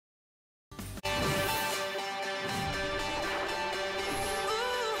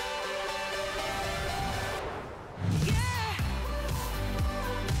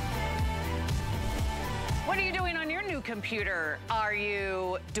computer. Are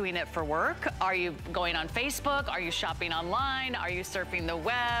you doing it for work? Are you going on Facebook? Are you shopping online? Are you surfing the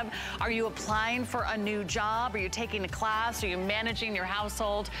web? Are you applying for a new job? Are you taking a class? Are you managing your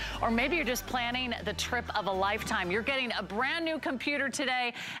household? Or maybe you're just planning the trip of a lifetime. You're getting a brand new computer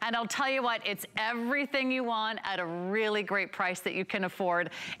today, and I'll tell you what, it's everything you want at a really great price that you can afford.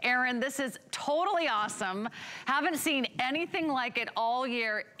 Aaron, this is totally awesome. Haven't seen anything like it all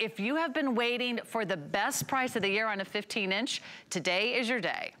year. If you have been waiting for the best price of the year on a 15-inch, today is your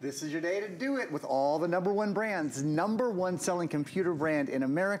day. This is your day to do it with all the #1 brands. #1 selling computer brand in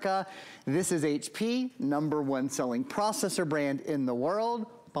America. This is HP, #1 selling processor brand in the world.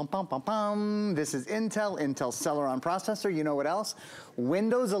 Bum, bum, bum, bum. This is Intel, Intel Celeron processor. You know what else?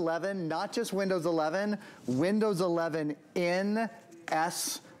 Windows 11, not just Windows 11, Windows 11 in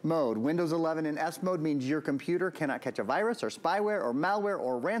S mode. Windows 11 in S mode means your computer cannot catch a virus or spyware or malware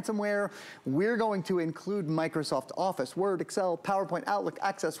or ransomware. We're going to include Microsoft Office, Word, Excel, PowerPoint, Outlook,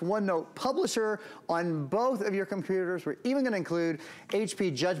 Access, OneNote, Publisher on both of your computers. We're even going to include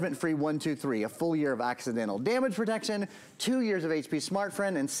HP Judgment-Free 123, a full year of accidental damage protection, 2 years of HP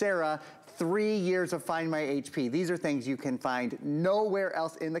SmartFriend, and Sarah, 3 years of Find My HP. These are things you can find nowhere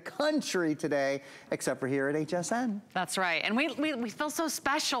else in the country today, except for here at HSN. That's right. And we feel so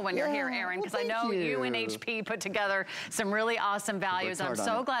special when you're here, Aaron, because I know you and HP put together some really awesome values. I'm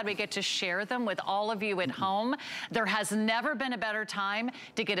so glad we get to share them with all of you at home. There has never been a better time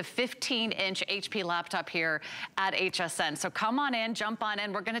to get a 15-inch HP laptop here at HSN. So come on in, jump on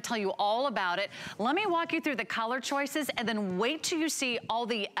in. We're going to tell you all about it. Let me walk you through the color choices, and then wait till you see all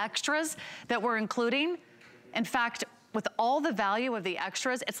the extras that we're including. In fact, with all the value of the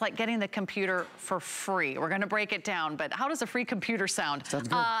extras, it's like getting the computer for free. We're gonna break it down, but how does a free computer sound? Sounds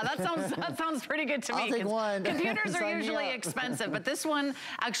good. That sounds pretty good to me. I'll take one. Computers are usually expensive, but this one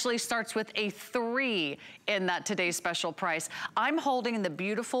actually starts with a 3 in that today's special price. I'm holding the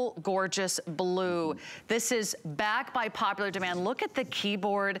beautiful, gorgeous blue. This is back by popular demand. Look at the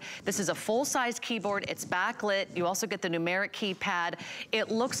keyboard. This is a full-size keyboard. It's backlit. You also get the numeric keypad. It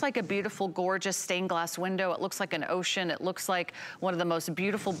looks like a beautiful, gorgeous stained glass window. It looks like an ocean. It looks like one of the most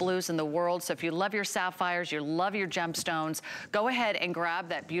beautiful blues in the world. So if you love your sapphires, you love your gemstones, go ahead and grab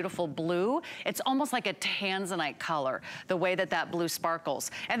that beautiful blue. It's almost like a tanzanite color, the way that that blue sparkles.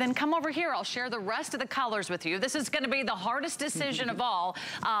 And then come over here, I'll share the rest of the colors with you. This is gonna be the hardest decision of all.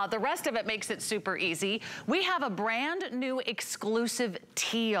 The rest of it makes it super easy. We have a brand new exclusive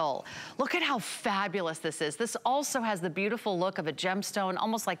teal. Look at how fabulous this is. This also has the beautiful look of a gemstone,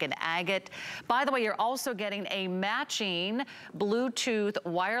 almost like an agate. By the way, you're also getting a matching Bluetooth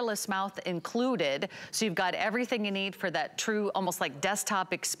wireless mouse included. So you've got everything you need for that true, almost like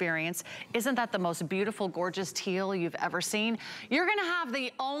desktop experience. Isn't that the most beautiful, gorgeous teal you've ever seen? You're gonna have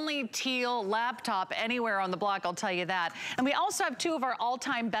the only teal laptop anywhere on the block, I'll tell you that. And we also have 2 of our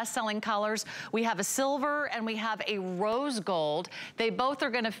all-time best-selling colors. We have a silver and we have a rose gold. They both are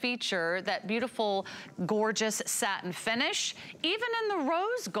gonna feature that beautiful, gorgeous satin finish. Even in the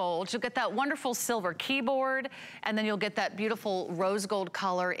rose gold, you'll get that wonderful silver keyboard, and then you'll get that beautiful rose gold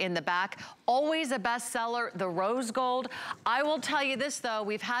color in the back. Always a bestseller, the rose gold. I will tell you this though,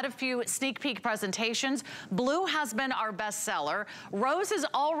 we've had a few sneak peek presentations. Blue has been our bestseller. Rose is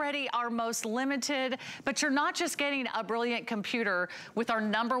already our most limited, but you're not just getting a brilliant computer with our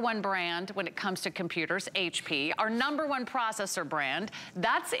 #1 brand when it comes to computers, HP, our #1 processor brand,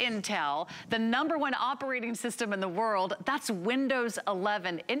 that's Intel, the #1 operating system in the world, that's Windows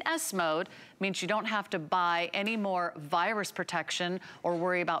 11 in S mode, means you don't have to buy any more virus protection or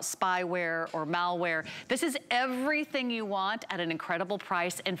worry about spyware or malware. This is everything you want at an incredible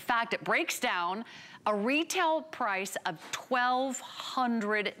price. In fact, it breaks down a retail price of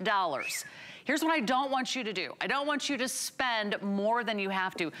 $1,200. Here's what I don't want you to do. I don't want you to spend more than you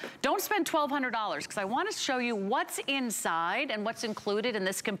have to. Don't spend $1,200, because I want to show you what's inside, and what's included in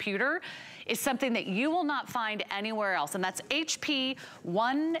this computer is something that you will not find anywhere else, and that's HP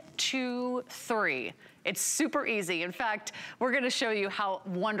 123. It's super easy. In fact, we're gonna show you how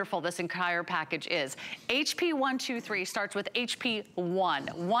wonderful this entire package is. HP 123 starts with HP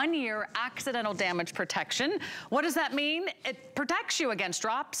 1 year accidental damage protection. What does that mean? It protects you against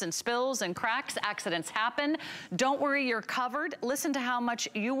drops and spills and cracks. Accidents happen. Don't worry, you're covered. Listen to how much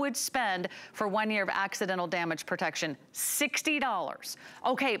you would spend for 1 year of accidental damage protection. $60.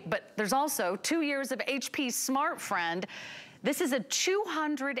 Okay, but there's also 2 years of HP SmartFriend. This is a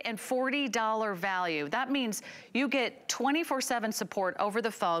 $240 value. That means you get 24/7 support over the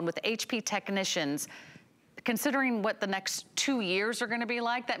phone with HP technicians considering what the next 2 years are gonna be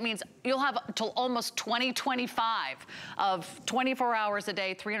like, that means you'll have till almost 2025 of 24 hours a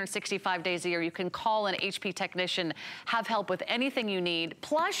day, 365 days a year. You can call an HP technician, have help with anything you need.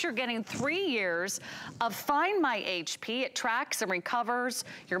 Plus, you're getting 3 years of Find My HP. It tracks and recovers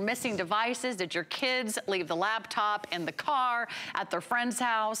your missing devices. Did your kids leave the laptop in the car, at their friend's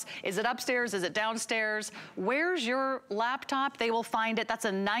house? Is it upstairs? Is it downstairs? Where's your laptop? They will find it. That's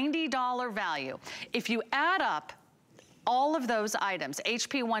a $90 value. If you add up all of those items,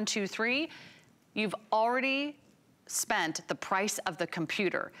 HP 1, 2, 3, you've already spent the price of the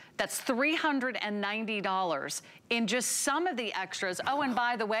computer. That's $390 in just some of the extras. Oh, and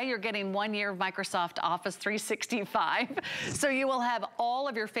by the way, you're getting 1 year of Microsoft Office 365. So you will have all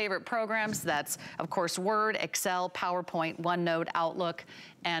of your favorite programs. That's, of course, Word, Excel, PowerPoint, OneNote, Outlook,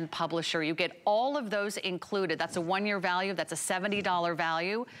 and Publisher. You get all of those included. That's a 1 year value. That's a $70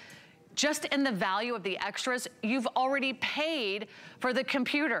 value. Just in the value of the extras, you've already paid for the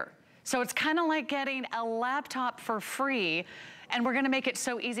computer. So it's kind of like getting a laptop for free, and we're gonna make it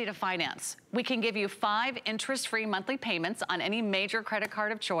so easy to finance. We can give you 5 interest-free monthly payments on any major credit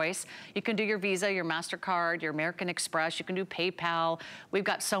card of choice. You can do your Visa, your MasterCard, your American Express, you can do PayPal. We've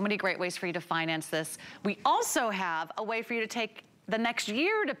got so many great ways for you to finance this. We also have a way for you to take the next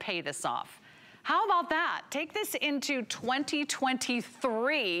year to pay this off. How about that? Take this into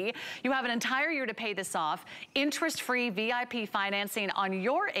 2023. You have an entire year to pay this off. Interest-free VIP financing on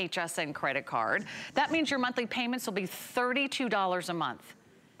your HSN credit card. That means your monthly payments will be $32 a month.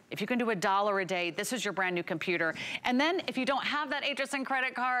 If you can do $1 a day, this is your brand new computer. And then if you don't have that HSN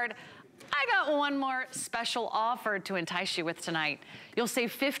credit card, I got one more special offer to entice you with tonight. You'll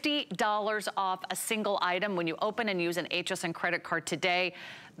save $50 off a single item when you open and use an HSN credit card today.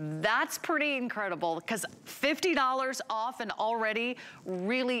 That's pretty incredible, because $50 off an already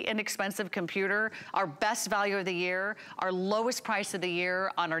really inexpensive computer, our best value of the year, our lowest price of the year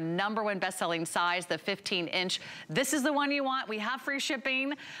on our #1 best-selling size, the 15-inch. This is the one you want. We have free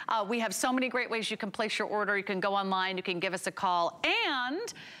shipping. We have so many great ways you can place your order. You can go online, you can give us a call,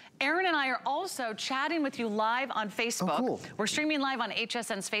 and Aaron and I are also chatting with you live on Facebook. Oh, cool. We're streaming live on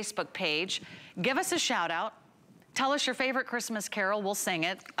HSN's Facebook page. Give us a shout out. Tell us your favorite Christmas carol, we'll sing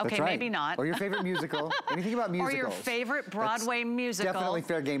it. Okay, right. Maybe not. Or your favorite musical. Anything about musicals. Or your favorite Broadway musical. Definitely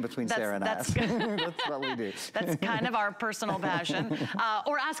fair game between Sarah and us. That's what we do. That's kind of our personal passion.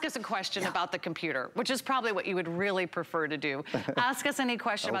 Or ask us a question about the computer, which is probably what you would really prefer to do. Ask us any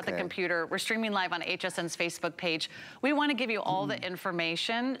question about the computer. We're streaming live on HSN's Facebook page. We want to give you all the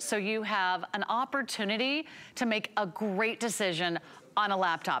information so you have an opportunity to make a great decision on a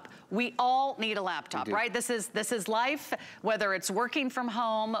laptop. We all need a laptop, right? This is life, whether it's working from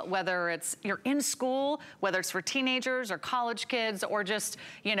home, whether it's you're in school, whether it's for teenagers or college kids, or just,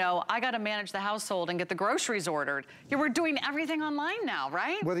 you know, I gotta manage the household and get the groceries ordered. We're doing everything online now,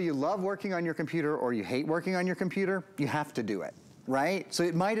 right? Whether you love working on your computer or you hate working on your computer, you have to do it, right? So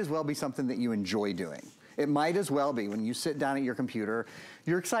it might as well be something that you enjoy doing. It might as well be when you sit down at your computer,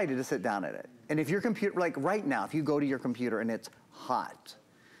 you're excited to sit down at it. And if your computer, like right now, if you go to your computer and it's hot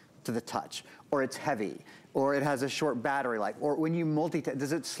to the touch, or it's heavy, or it has a short battery life, or when you multitask,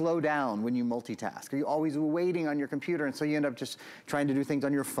 does it slow down when you multitask? Are you always waiting on your computer, and so you end up just trying to do things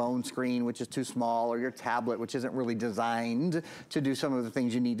on your phone screen, which is too small, or your tablet, which isn't really designed to do some of the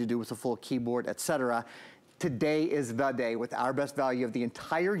things you need to do with a full keyboard, etc. Today is the day with our best value of the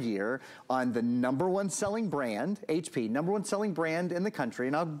entire year on the #1 selling brand, HP, #1 selling brand in the country,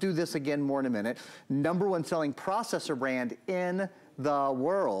 and I'll do this again more in a minute, #1 selling processor brand in the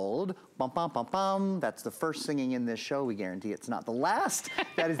world. Bum, bum, bum, bum. That's the first singing in this show. We guarantee it's not the last.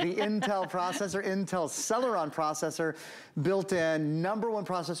 That is the Intel processor, Intel Celeron processor, built in, #1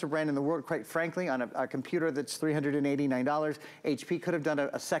 processor brand in the world. Quite frankly, on a computer that's $389, HP could have done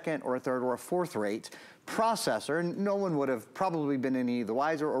a second or a third or a fourth rate processor, and no one would have probably been any the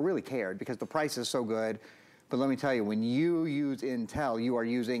wiser or really cared because the price is so good. But let me tell you, when you use Intel, you are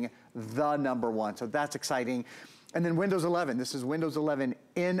using the #1, so that's exciting. And then Windows 11, this is Windows 11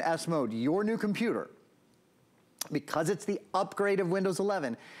 in S mode. Your new computer, because it's the upgrade of Windows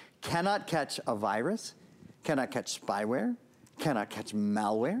 11, cannot catch a virus, cannot catch spyware, cannot catch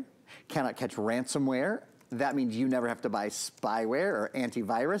malware, cannot catch ransomware. That means you never have to buy spyware or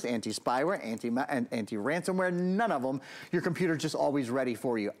antivirus, anti-spyware, anti-ransomware, none of them. Your computer's just always ready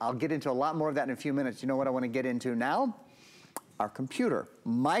for you. I'll get into a lot more of that in a few minutes. You know what I want to get into now? Our computer.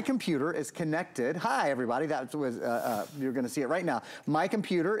 My computer is connected. Hi, everybody. That was, you're going to see it right now. My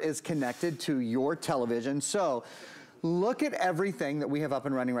computer is connected to your television. So look at everything that we have up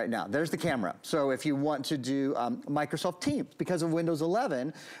and running right now. There's the camera. So if you want to do Microsoft Teams, because of Windows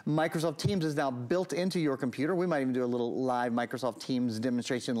 11, Microsoft Teams is now built into your computer. We might even do a little live Microsoft Teams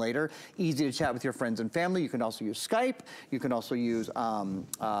demonstration later. Easy to chat with your friends and family. You can also use Skype. You can also use,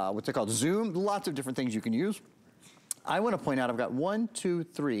 what's it called, Zoom. Lots of different things you can use. I want to point out I've got 1, 2,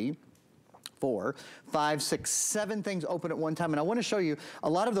 3, 4, 5, 6, 7 things open at one time, and I want to show you a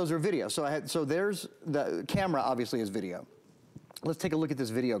lot of those are video. So there's the camera, obviously, is video. Let's take a look at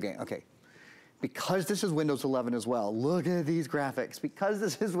this video game. Okay, because this is Windows 11 as well. Look at these graphics. Because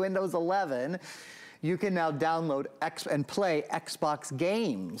this is Windows 11, you can now download and play Xbox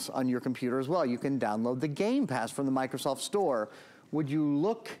games on your computer as well. You can download the Game Pass from the Microsoft Store. Would you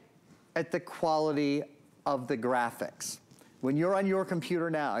look at the quality of the graphics? When you're on your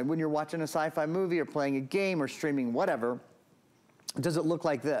computer now, and when you're watching a sci-fi movie or playing a game or streaming whatever, does it look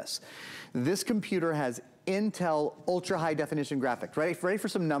like this? This computer has Intel ultra high definition graphics. Ready for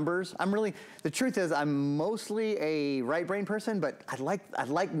some numbers? The truth is I'm mostly a right brain person, but I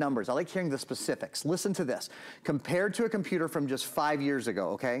like numbers. I like hearing the specifics. Listen to this. Compared to a computer from just 5 years ago,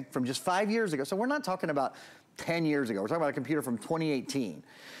 okay? From just 5 years ago. So we're not talking about 10 years ago. We're talking about a computer from 2018.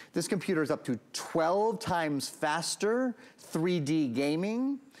 This computer is up to 12 times faster 3D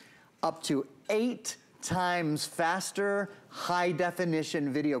gaming, up to 8 times faster high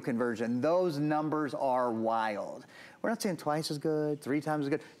definition video conversion. Those numbers are wild. We're not saying twice as good, 3 times as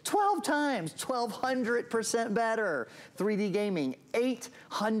good, 12 times, 1,200% better. 3D gaming,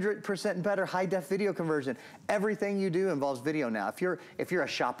 800% better high def video conversion. Everything you do involves video now. If you're a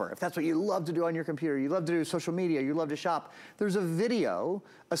shopper, if that's what you love to do on your computer, you love to do social media, you love to shop, there's a video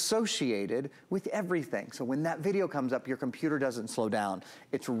associated with everything. So when that video comes up, your computer doesn't slow down.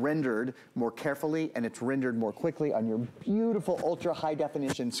 It's rendered more carefully and it's rendered more quickly on your beautiful ultra high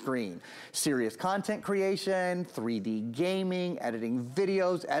definition screen. Serious content creation, 3D gaming, editing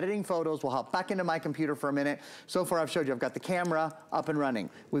videos, editing photos. We'll hop back into my computer for a minute. So far I've showed you, I've got the camera up and running.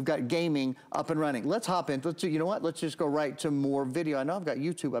 We've got gaming up and running. Let's hop in, you know what? Let's just go right to more video. I know I've got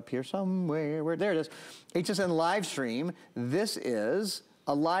YouTube up here somewhere. There it is. HSN live stream. This is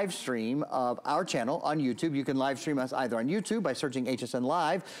a live stream of our channel on YouTube. You can live stream us either on YouTube by searching HSN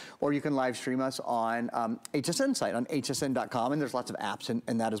Live, or you can live stream us on HSN site, on hsn.com, and there's lots of apps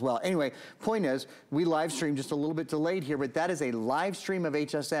in that as well. Anyway, point is, we live stream just a little bit delayed here, but that is a live stream of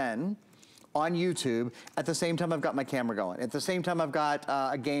HSN on YouTube. At the same time, I've got my camera going. At the same time, I've got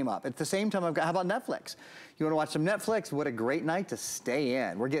a game up. At the same time, I've got, how about Netflix? You want to watch some Netflix? What a great night to stay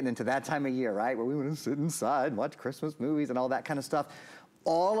in. We're getting into that time of year, right? Where we want to sit inside and watch Christmas movies and all that kind of stuff.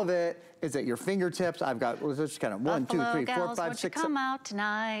 All of it is at your fingertips. I've got, let's just kind of 1, 2, 3, 4, 5, 6. Come out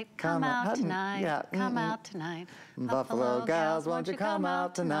tonight, come out tonight, yeah. come out tonight. Buffalo gals, won't you come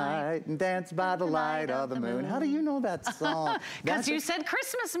out tonight and dance by the light of the moon. How do you know that song? Because you said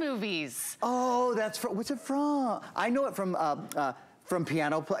Christmas movies. Oh, that's from, what's it from? I know it from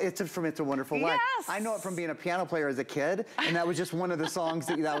piano play. It's from It's a Wonderful Life. Yes. I know it from being a piano player as a kid, and that was just one of the songs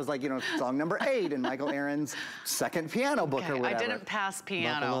that was like, you know, song number 8 in Michael Aaron's second piano book or whatever. I didn't pass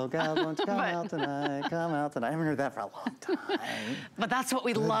piano. Buffalo gals, won't you come out tonight, come out tonight. I haven't heard that for a long time. But that's what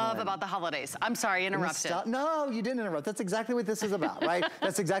we love about the holidays. I'm sorry, interrupted. No, you didn't interrupt. That's exactly what this is about, right?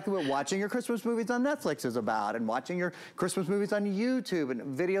 That's exactly what watching your Christmas movies on Netflix is about, and watching your Christmas movies on YouTube,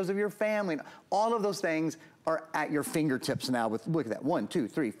 and videos of your family. And all of those things are at your fingertips now with, look at that, 1, 2,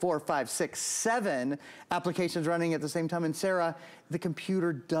 3, 4, 5, 6, 7 applications running at the same time. And Sarah, the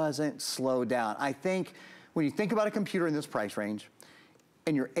computer doesn't slow down. I think when you think about a computer in this price range,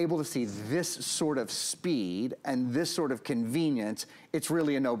 and you're able to see this sort of speed and this sort of convenience, it's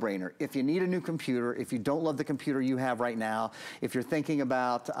really a no-brainer. If you need a new computer, if you don't love the computer you have right now, if you're thinking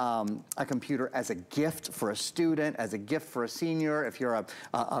about a computer as a gift for a student, as a gift for a senior, if you're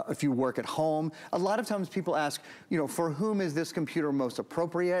if you work at home, a lot of times people ask, you know, for whom is this computer most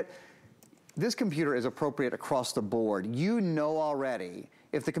appropriate? This computer is appropriate across the board. You know already.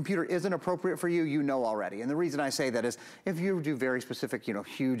 If the computer isn't appropriate for you, you know already. And the reason I say that is if you do very specific, you know,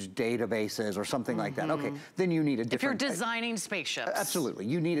 huge databases or something like that, okay, then you need a different. If you're designing spaceships. Absolutely.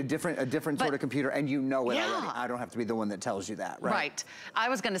 You need a different sort of computer, and you know it already. I don't have to be the one that tells you that, right? Right. I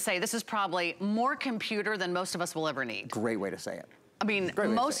was going to say this is probably more computer than most of us will ever need. Great way to say it. I mean,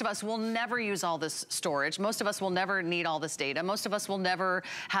 most of us will never use all this storage. Most of us will never need all this data. Most of us will never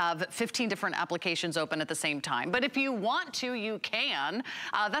have 15 different applications open at the same time. But if you want to, you can.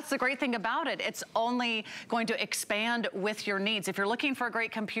 That's the great thing about it. It's only going to expand with your needs. If you're looking for a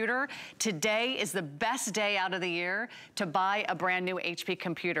great computer, today is the best day out of the year to buy a brand new HP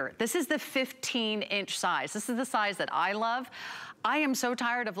computer. This is the 15-inch size. This is the size that I love. I am so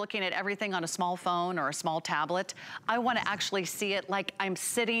tired of looking at everything on a small phone or a small tablet. I want to actually see it like I'm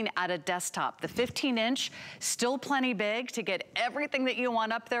sitting at a desktop. The 15-inch, still plenty big to get everything that you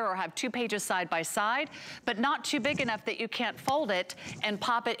want up there or have 2 pages side by side, but not too big enough that you can't fold it and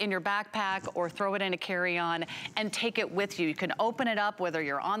pop it in your backpack or throw it in a carry-on and take it with you. You can open it up whether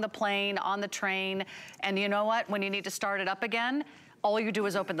you're on the plane, on the train, and you know what? When you need to start it up again, all you do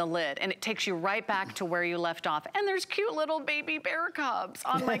is open the lid and it takes you right back to where you left off. And there's cute little baby bear cubs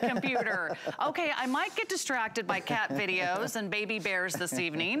on my computer. Okay, I might get distracted by cat videos and baby bears this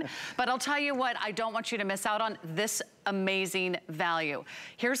evening, but I'll tell you what, I don't want you to miss out on this amazing value.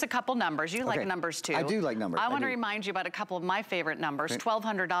 Here's a couple numbers. You like numbers too. I do like numbers. I want to remind you about a couple of my favorite numbers.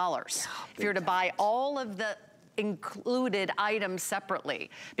 $1,200. If you're to buy all of the included items separately,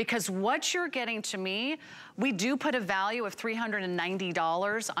 because what you're getting to me, we do put a value of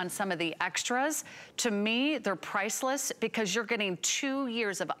 $390 on some of the extras. To me, they're priceless because you're getting 2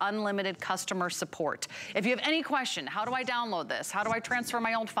 years of unlimited customer support. If you have any question, how do I download this? How do I transfer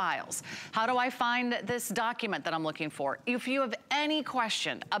my old files? How do I find this document that I'm looking for? If you have any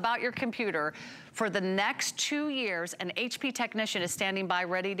question about your computer, for the next 2 years, an HP technician is standing by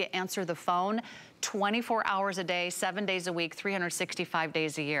ready to answer the phone 24 hours a day, 7 days a week, 365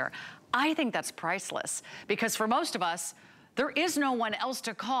 days a year. I think that's priceless because for most of us, there is no one else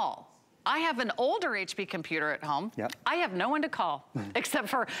to call. I have an older HP computer at home. I have no one to call except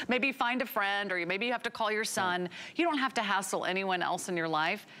for maybe find a friend or maybe you have to call your son. You don't have to hassle anyone else in your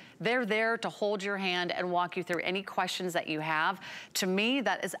life. They're there to hold your hand and walk you through any questions that you have. To me,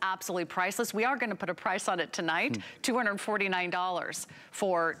 that is absolutely priceless. We are going to put a price on it tonight, $249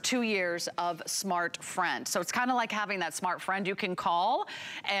 for 2 years of Smart Friend. So it's kind of like having that smart friend you can call,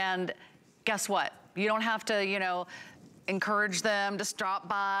 and guess what? You don't have to, you know, encourage them to stop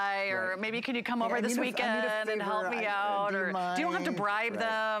by, or maybe can you come over this weekend and help me out, or you don't have to bribe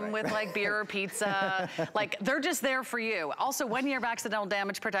them with like beer or pizza. Like they're just there for you. Also, 1 year of accidental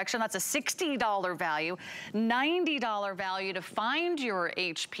damage protection, that's a $60 value, $90 value to find your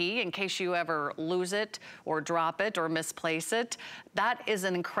HP in case you ever lose it or drop it or misplace it. That is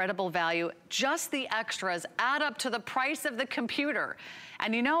an incredible value. Just the extras add up to the price of the computer.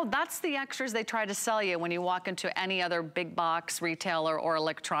 And you know, that's the extras they try to sell you when you walk into any other big box retailer or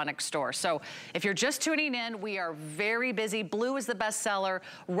electronic store. So if you're just tuning in, we are very busy. Blue is the best seller.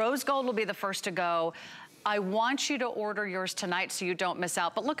 Rose gold will be the first to go. I want you to order yours tonight so you don't miss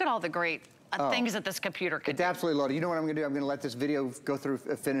out. But look at all the great things that this computer can do. It's absolutely loaded. You know what I'm gonna do? I'm gonna let this video go through,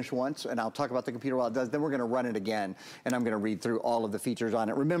 finish once, and I'll talk about the computer while it does. Then we're gonna run it again, and I'm gonna read through all of the features on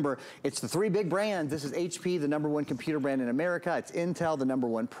it. Remember, it's the 3 big brands. This is HP, the #1 computer brand in America. It's Intel, the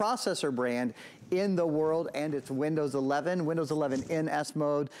 #1 processor brand in the world, and it's Windows 11 in S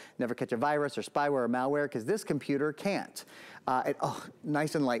mode. Never catch a virus or spyware or malware, because this computer can't.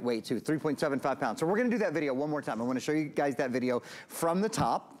 Nice and lightweight too, 3.75 pounds. So we're gonna do that video one more time. I wanna show you guys that video from the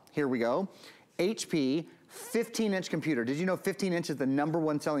top. Here we go. HP 15-inch computer. Did you know 15 inch is the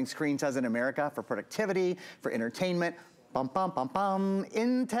 #1 selling screen size in America for productivity, for entertainment? Bum, bum, bum, bum.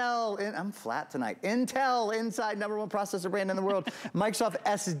 Intel, I'm flat tonight. Intel inside, #1 processor brand in the world. Microsoft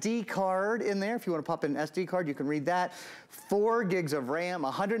SD card in there. If you want to pop in an SD card, you can read that. 4 gigs of RAM,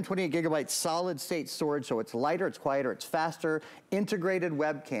 128 gigabytes solid state storage, so it's lighter, it's quieter, it's faster. Integrated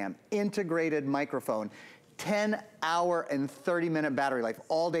webcam, integrated microphone. 10-hour and 30-minute battery life,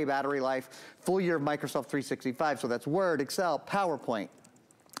 all-day battery life, full year of Microsoft 365, so that's Word, Excel, PowerPoint,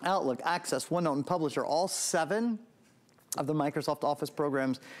 Outlook, Access, OneNote, and Publisher, all 7 of the Microsoft Office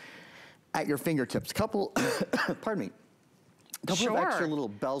programs at your fingertips. Couple, pardon me, couple of extra little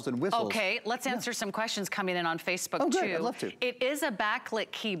bells and whistles. Okay, let's answer some questions coming in on Facebook too. I'd love to. It is a backlit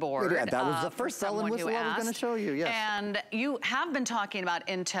keyboard. Yeah, that was the first bell and whistle I was going to show you, yes. And you have been talking about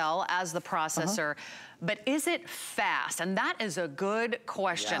Intel as the processor. But is it fast? And that is a good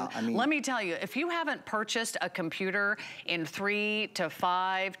question. Yeah, I mean, let me tell you, if you haven't purchased a computer in 3 to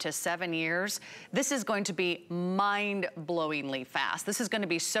 5 to 7 years, this is going to be mind-blowingly fast. This is going to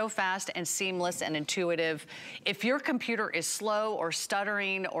be so fast and seamless and intuitive. If your computer is slow or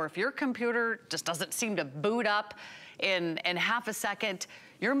stuttering, or if your computer just doesn't seem to boot up in half a second,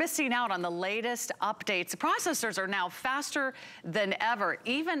 you're missing out on the latest updates. The processors are now faster than ever,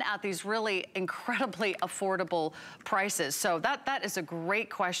 even at these really incredibly affordable prices. So that is a great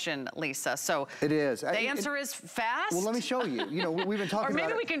question, Lisa. So it is. The answer is fast. Well, let me show you. You know, we've been talking about or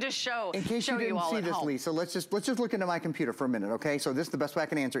maybe we can just show in case you didn't see this, Lisa, let's just look into my computer for a minute, okay? So the best way I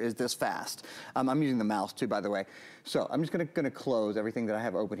can answer is this fast. I'm using the mouse too, by the way. So I'm just gonna close everything that I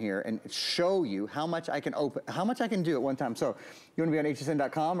have open here and show you how much I can do at one time. So you wanna be on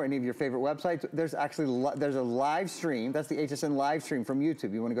hsn.com or any of your favorite websites, there's a live stream. That's the HSN live stream from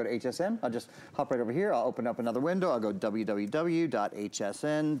YouTube. You wanna go to HSN? I'll just hop right over here. I'll open up another window. I'll go www.hsn.com,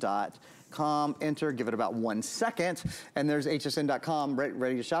 enter, give it about 1 second, and there's hsn.com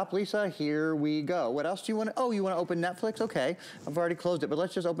ready to shop. Lisa, here we go. What else do you want to, oh, you want to open Netflix? Okay, I've already closed it, but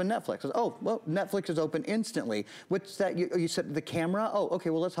let's just open Netflix. Oh, well, Netflix is open instantly. What's that? You said the camera? Oh, okay,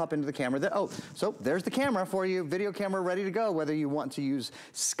 well, let's hop into the camera. So there's the camera for you, video camera ready to go, whether you want to use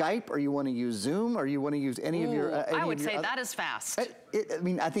Skype or you want to use Zoom or you want to use any of your... I would say that is fast. I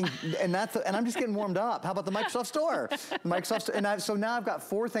mean, I think, and I'm just getting warmed up. How about the Microsoft Store? So now I've got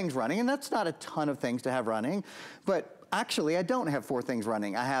 4 things running, and that's not a ton of things to have running, but actually, I don't have 4 things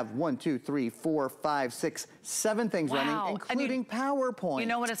running. I have 1, 2, 3, 4, 5, 6, 7 things running, including PowerPoint. You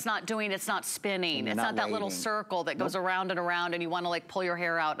know what it's not doing? It's not spinning. It's not that little circle that goes around and around and you want to like pull your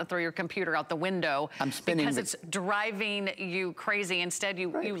hair out and throw your computer out the window. I'm spinning because it's driving you crazy. Instead, you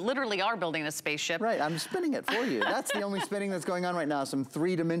literally are building a spaceship. Right, I'm spinning it for you. That's the only spinning that's going on right now, some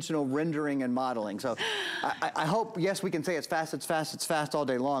 3-dimensional rendering and modeling. So I hope, yes, we can say it's fast all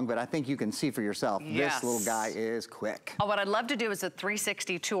day long, but I think you can see for yourself, this little guy is quick. Oh, what I'd love to do is a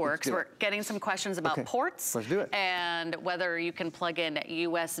 360 tour because we're getting some questions about ports. Let's do it. And whether you can plug in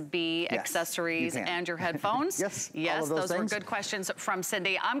USB accessories and your headphones. Yes, those were good questions from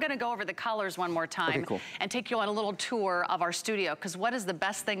Cindy. I'm going to go over the colors one more time and take you on a little tour of our studio, because what is the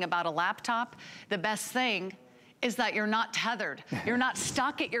best thing about a laptop? The best thing is that you're not tethered. You're not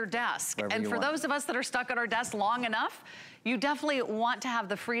stuck at your desk. And for those of us that are stuck at our desk long enough, you definitely want to have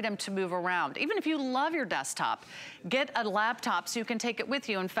the freedom to move around. Even if you love your desktop, get a laptop so you can take it with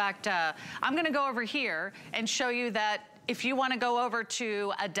you. In fact, I'm gonna go over here and show you that if you want to go over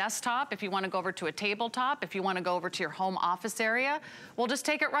to a desktop, if you want to go over to a tabletop, if you want to go over to your home office area, we'll just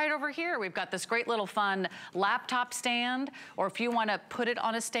take it right over here. We've got this great little fun laptop stand, or if you want to put it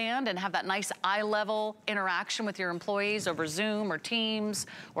on a stand and have that nice eye-level interaction with your employees over Zoom or Teams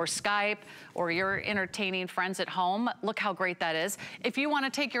or Skype, or you're entertaining friends at home, look how great that is. If you want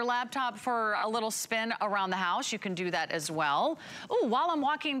to take your laptop for a little spin around the house, you can do that as well. Ooh, while I'm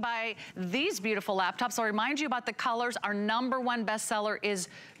walking by these beautiful laptops, I'll remind you about the colors. Our #1 bestseller is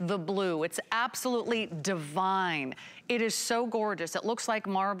the blue. It's absolutely divine. It is so gorgeous. It looks like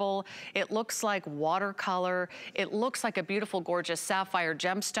marble. It looks like watercolor. It looks like a beautiful, gorgeous sapphire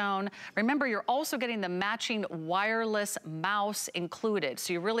gemstone. Remember, you're also getting the matching wireless mouse included.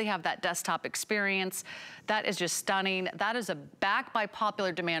 So you really have that desktop experience. That is just stunning. That is a back by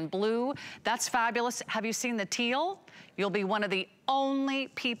popular demand blue. That's fabulous. Have you seen the teal? You'll be one of the only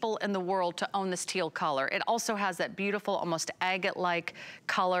people in the world to own this teal color. It also has that beautiful, almost agate-like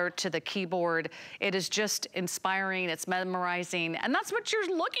color to the keyboard. It is just inspiring, it's memorizing, and that's what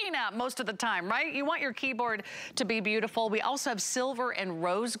you're looking at most of the time, right? You want your keyboard to be beautiful. We also have silver and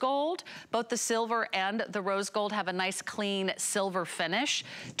rose gold. Both the silver and the rose gold have a nice, clean silver finish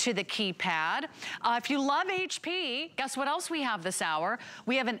to the keypad. If you love HP, guess what else we have this hour?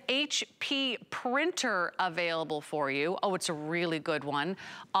 We have an HP printer available for you. Oh, it's a really good one.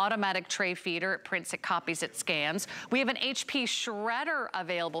 Automatic tray feeder. It prints, it copies, it scans. We have an HP shredder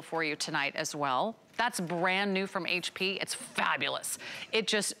available for you tonight as well. That's brand new from HP. It's fabulous. It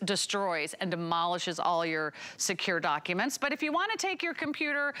just destroys and demolishes all your secure documents. But if you want to take your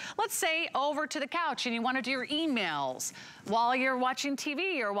computer, let's say over to the couch and you want to do your emails while you're watching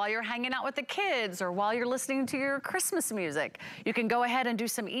TV or while you're hanging out with the kids or while you're listening to your Christmas music, you can go ahead and do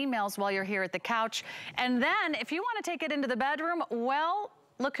some emails while you're here at the couch. And then if you want to take it into the bedroom, well,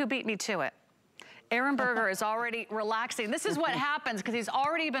 look who beat me to it. Aaron Berger is already relaxing. This is what happens because he's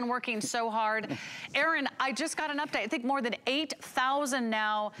already been working so hard. Aaron, I just got an update. I think more than 8,000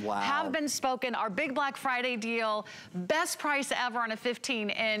 now have been spoken. Our big Black Friday deal, best price ever on a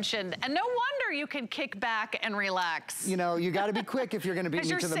 15-inch. And no wonder you can kick back and relax. You know, you got to be quick if you're going to beat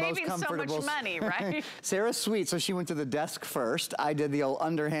me to the most comfortable. Because you're saving so much money, right? Sarah's sweet, so she went to the desk first. I did the old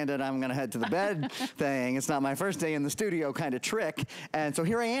underhanded, I'm going to head to the bed thing. It's not my first day in the studio kind of trick. And so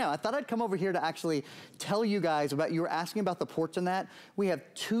here I am. I thought I'd come over here to actually really tell you guys about, you were asking about the ports and that. We have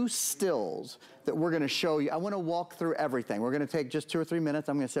 2 stills that we're gonna show you. I wanna walk through everything. We're gonna take just 2 or 3 minutes.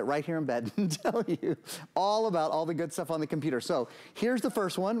 I'm gonna sit right here in bed and tell you all about all the good stuff on the computer. So here's the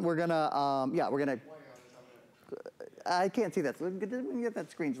first one. We're gonna, we're gonna, I can't see that. So get that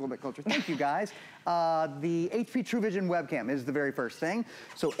screen a little bit closer. Thank you, guys. The HP TrueVision webcam is the very first thing.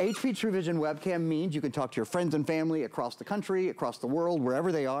 So HP TrueVision webcam means you can talk to your friends and family across the country, across the world,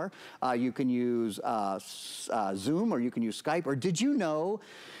 wherever they are. You can use Zoom, or you can use Skype. Or did you know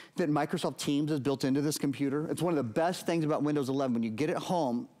that Microsoft Teams is built into this computer? It's one of the best things about Windows 11. When you get it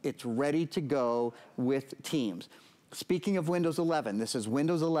home, it's ready to go with Teams. Speaking of Windows 11, this is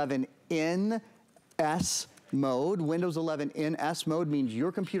Windows 11 in S mode. Windows 11 in S mode means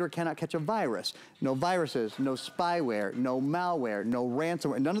your computer cannot catch a virus. No viruses, no spyware, no malware, no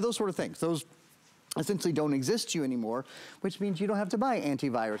ransomware, none of those sort of things. Those essentially don't exist to you anymore, which means you don't have to buy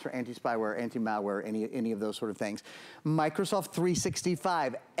antivirus or anti-spyware, anti-malware, any of those sort of things. Microsoft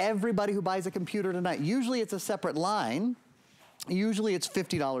 365, everybody who buys a computer tonight, usually it's a separate line. Usually it's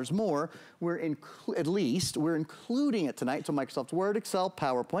 $50 more. We're including it tonight. So Microsoft Word, Excel,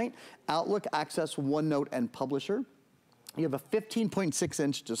 PowerPoint, Outlook, Access, OneNote, and Publisher. You have a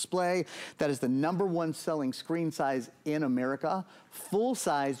 15.6-inch display. That is the #1 selling screen size in America.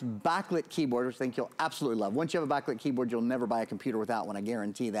 Full-size backlit keyboard, which I think you'll absolutely love. Once you have a backlit keyboard, you'll never buy a computer without one, I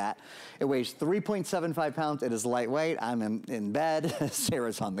guarantee that. It weighs 3.75 pounds. It is lightweight. I'm in bed.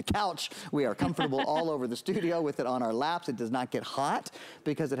 Sarah's on the couch. We are comfortable all over the studio with it on our laps. It does not get hot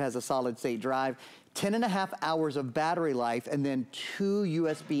because it has a solid-state drive. 10.5 hours of battery life, and then 2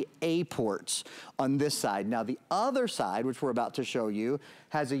 USB-A ports on this side. Now the other side, which we're about to show you,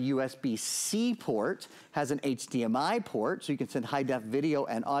 has a USB-C port, has an HDMI port, so you can send high-def video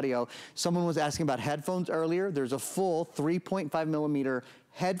and audio. Someone was asking about headphones earlier. There's a full 3.5 millimeter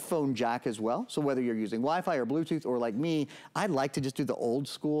headphone jack as well. So whether you're using Wi-Fi or Bluetooth, or like me, I like to just do the old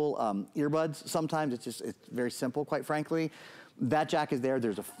school earbuds. Sometimes it's very simple, quite frankly. That jack is there.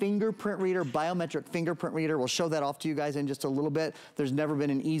 There's a fingerprint reader, biometric fingerprint reader. We'll show that off to you guys in just a little bit. There's never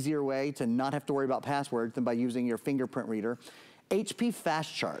been an easier way to not have to worry about passwords than by using your fingerprint reader. HP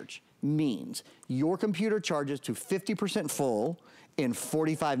Fast Charge means your computer charges to 50% full in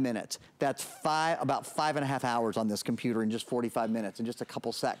 45 minutes. That's about 5.5 hours on this computer in just 45 minutes, in just a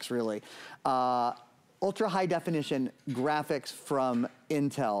couple secs, really. Ultra high definition graphics from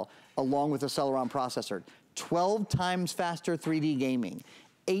Intel, along with a Celeron processor. 12 times faster 3D gaming,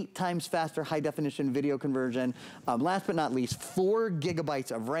 8 times faster high definition video conversion. Last but not least, 4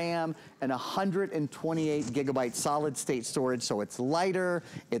 gigabytes of RAM and 128 gigabyte solid state storage. So it's lighter,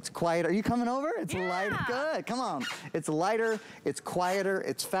 it's quieter. Are you coming over? It's lighter, good, come on. It's lighter, it's quieter,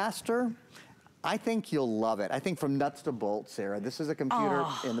 it's faster. I think you'll love it. I think from nuts to bolts, Sarah, this is a computer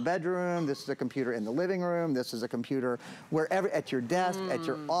in the bedroom, this is a computer in the living room, this is a computer wherever, at your desk, at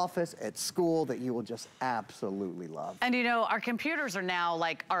your office, at school, that you will just absolutely love. And you know, our computers are now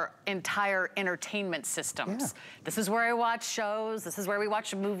like our entire entertainment systems. Yeah. This is where I watch shows, this is where we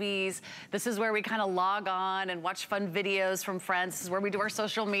watch movies, this is where we kind of log on and watch fun videos from friends, this is where we do our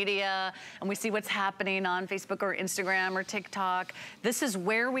social media and we see what's happening on Facebook or Instagram or TikTok. This is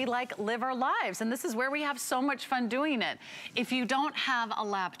where we like live our lives. And this is where we have so much fun doing it. If you don't have a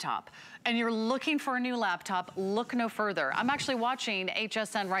laptop and you're looking for a new laptop, look no further. I'm actually watching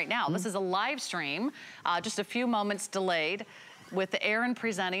HSN right now. This is a live stream, just a few moments delayed, with Aaron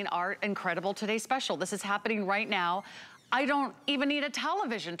presenting our incredible Today Special. This is happening right now. I don't even need a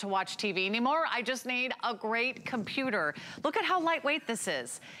television to watch TV anymore. I just need a great computer. Look at how lightweight this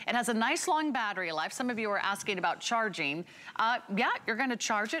is. It has a nice long battery life. Some of you are asking about charging. Yeah, you're gonna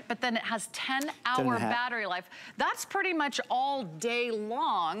charge it, but then it has 10-hour battery life. That's pretty much all day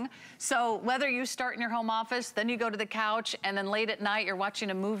long. So whether you start in your home office, then you go to the couch, and then late at night you're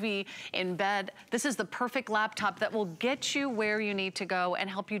watching a movie in bed, this is the perfect laptop that will get you where you need to go and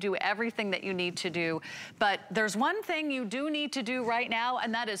help you do everything that you need to do. But there's one thing you do need to do right now,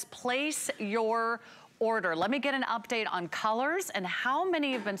 and that is place your order. Let me get an update on colors and how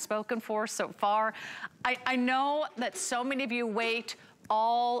many have been spoken for so far. I know that so many of you wait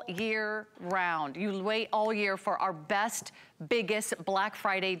all year round. You wait all year for our best, biggest Black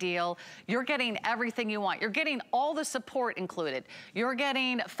Friday deal. You're getting everything you want. You're getting all the support included. You're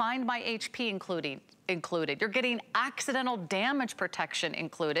getting Find My HP included. You're getting accidental damage protection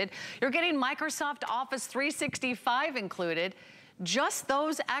included. You're getting Microsoft Office 365 included. Just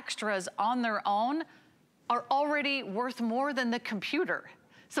those extras on their own are already worth more than the computer.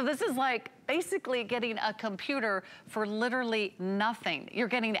 So this is like basically getting a computer for literally nothing. You're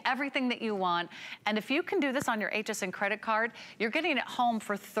getting everything that you want. And if you can do this on your HSN credit card, you're getting it home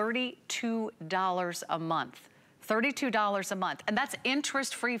for $32 a month. $32 a month. And that's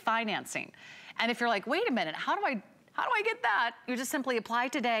interest-free financing. And if you're like, wait a minute, how do I get that? You just simply apply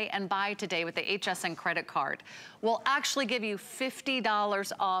today and buy today with the HSN credit card. We'll actually give you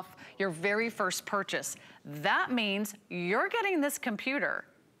 $50 off your very first purchase. That means you're getting this computer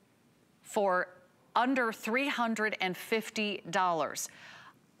for under $350.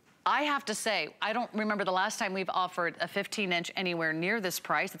 I have to say, I don't remember the last time we've offered a 15-inch anywhere near this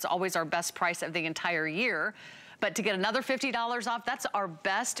price. It's always our best price of the entire year. But to get another $50 off, that's our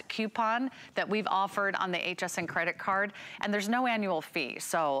best coupon that we've offered on the HSN credit card. And there's no annual fee.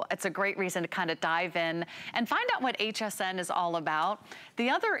 So it's a great reason to kind of dive in and find out what HSN is all about. The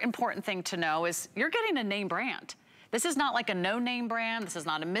other important thing to know is you're getting a name brand. This is not like a no-name brand. This is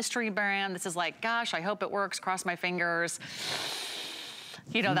not a mystery brand. This is like, gosh, I hope it works, cross my fingers.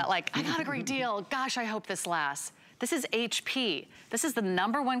 You know, that like, I got a great deal. Gosh, I hope this lasts. This is HP. This is the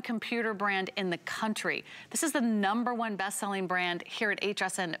 #1 computer brand in the country. This is the #1 best-selling brand here at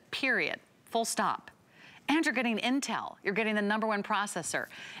HSN, period. Full stop. And you're getting Intel. You're getting the #1 processor.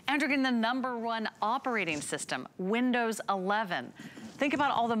 And you're getting the #1 operating system, Windows 11. Think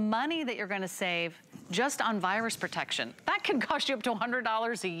about all the money that you're gonna save just on virus protection. That can cost you up to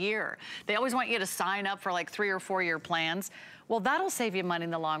 $100 a year. They always want you to sign up for like 3 or 4 year plans. Well, that'll save you money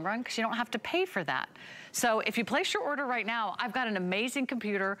in the long run because you don't have to pay for that. So if you place your order right now, I've got an amazing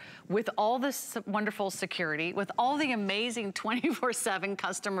computer with all this wonderful security, with all the amazing 24/7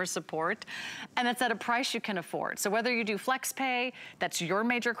 customer support, and it's at a price you can afford. So whether you do FlexPay, that's your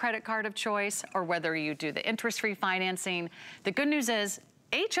major credit card of choice, or whether you do the interest-free financing, the good news is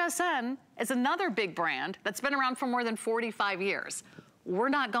HSN is another big brand that's been around for more than 45 years. We're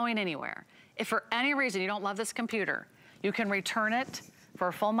not going anywhere. If for any reason you don't love this computer, you can return it for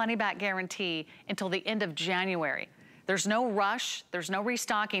a full money-back guarantee until the end of January. There's no rush, there's no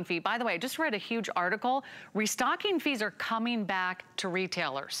restocking fee. By the way, I just read a huge article. Restocking fees are coming back to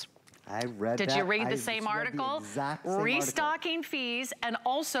retailers. I read that. Did you read the same article? The exact same Restocking article. fees and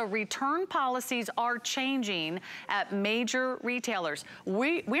also return policies are changing at major retailers.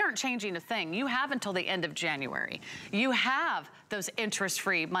 We aren't changing a thing. You have until the end of January. You have those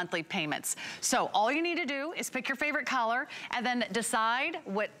interest-free monthly payments. So all you need to do is pick your favorite color and then decide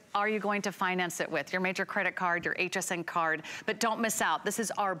what are you going to finance it with, your major credit card, your HSN card. But don't miss out. This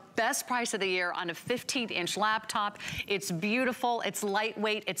is our best price of the year on a 15-inch laptop. It's beautiful, it's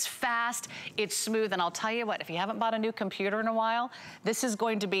lightweight, it's fast, it's smooth. And I'll tell you what, if you haven't bought a new computer in a while, this is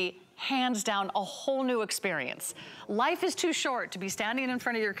going to be hands down a whole new experience. Life is too short to be standing in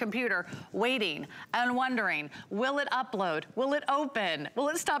front of your computer waiting and wondering, will it upload? Will it open? Will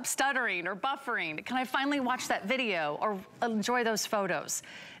it stop stuttering or buffering? Can I finally watch that video or enjoy those photos?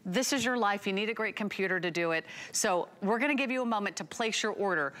 This is your life. You need a great computer to do it. So we're gonna give you a moment to place your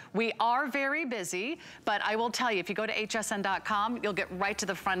order. We are very busy, but I will tell you, if you go to hsn.com, you'll get right to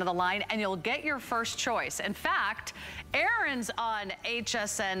the front of the line and you'll get your first choice. In fact, Erin's on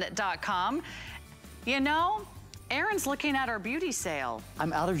hsn.com. You know, Erin's looking at our beauty sale.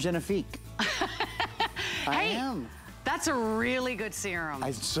 I'm out of Genifique. I am. That's a really good serum.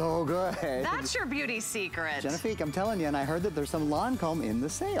 It's so good. That's your beauty secret. Genifique, I'm telling you, and I heard that there's some Lancome in the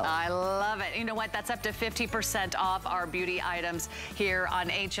sale. I love it. You know what? That's up to 50% off our beauty items here on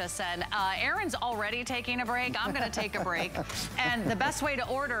HSN. Erin's already taking a break. I'm going to take a break. And the best way to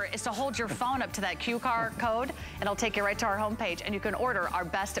order is to hold your phone up to that QR code, and it'll take you right to our homepage, and you can order our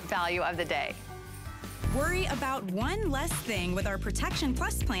best value of the day. Worry about one less thing with our Protection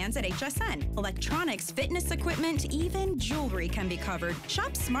Plus plans at HSN. Electronics, fitness equipment, even jewelry can be covered.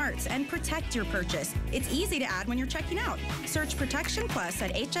 Shop smarts and protect your purchase. It's easy to add when you're checking out. Search Protection Plus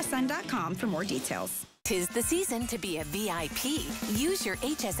at hsn.com for more details. 'Tis the season to be a VIP. Use your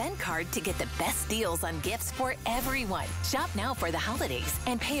HSN card to get the best deals on gifts for everyone. Shop now for the holidays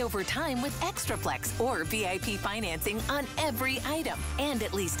and pay over time with ExtraFlex or VIP financing on every item. And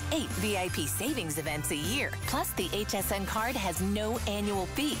at least 8 VIP savings events a year. Plus, the HSN card has no annual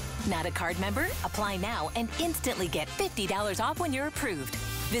fee. Not a card member? Apply now and instantly get $50 off when you're approved.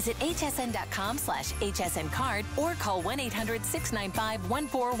 Visit hsn.com/HSN card or call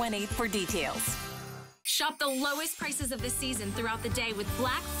 1-800-695-1418 for details. Shop the lowest prices of the season throughout the day with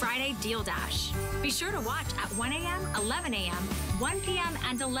Black Friday Deal Dash. Be sure to watch at 1 a.m., 11 a.m., 1 p.m.,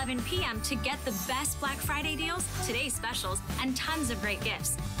 and 11 p.m. to get the best Black Friday deals, today's specials, and tons of great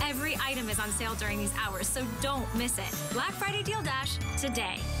gifts. Every item is on sale during these hours, so don't miss it. Black Friday Deal Dash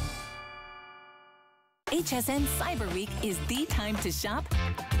today. HSN Cyber Week is the time to shop,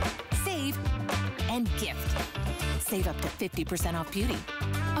 save, and gift. Save up to 50% off beauty,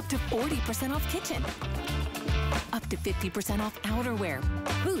 up to 40% off kitchen, up to 50% off outerwear,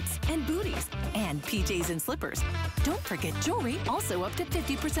 boots and booties, and PJs and slippers. Don't forget jewelry, also up to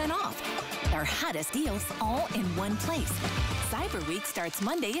 50% off. Our hottest deals all in one place. Cyber Week starts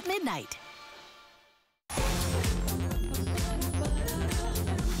Monday at midnight.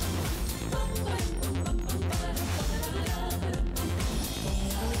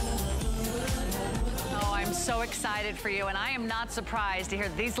 So excited for you, and I am not surprised to hear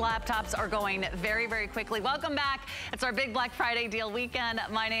these laptops are going very, very quickly. Welcome back. It's our big Black Friday deal weekend.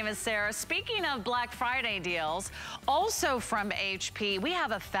 My name is Sarah. Speaking of Black Friday deals, also from HP, we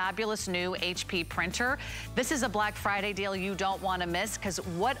have a fabulous new HP printer. This is a Black Friday deal you don't want to miss, because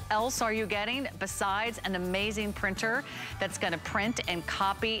what else are you getting besides an amazing printer that's going to print and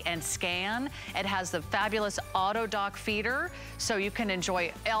copy and scan? It has the fabulous auto dock feeder, so you can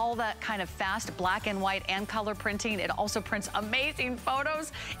enjoy all that kind of fast black and white and color printing. It also prints amazing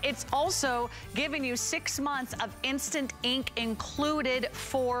photos. It's also giving you 6 months of instant ink included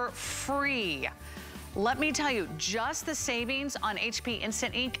for free. Let me tell you, just the savings on HP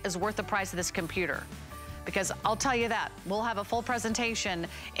Instant Ink is worth the price of this computer. Because I'll tell you that, we'll have a full presentation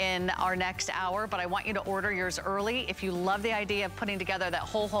in our next hour, but I want you to order yours early. If you love the idea of putting together that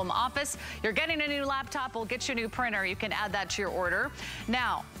whole home office, you're getting a new laptop, we'll get you a new printer. You can add that to your order.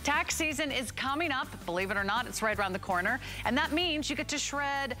 Now, tax season is coming up. Believe it or not, it's right around the corner. And that means you get to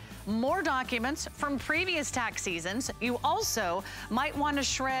shred more documents from previous tax seasons. You also might want to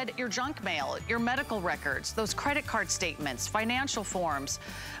shred your junk mail, your medical records, those credit card statements, financial forms.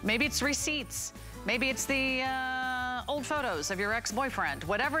 Maybe it's receipts. Maybe it's the old photos of your ex-boyfriend.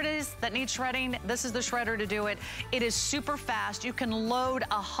 Whatever it is that needs shredding, this is the shredder to do it. It is super fast. You can load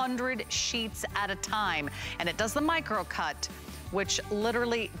 100 sheets at a time, and it does the micro cut, which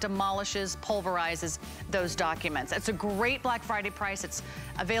literally demolishes, pulverizes those documents. It's a great Black Friday price. It's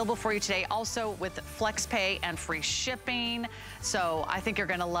available for you today, also with FlexPay and free shipping. So I think you're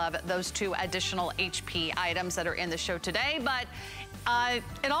gonna love those two additional HP items that are in the show today. But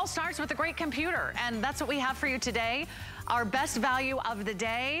it all starts with a great computer, and that's what we have for you today. Our best value of the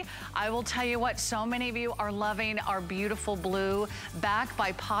day. I will tell you what, so many of you are loving our beautiful blue, back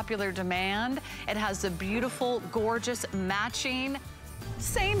by popular demand. It has the beautiful, gorgeous matching,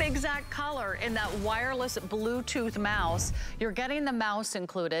 same exact color in that wireless Bluetooth mouse. You're getting the mouse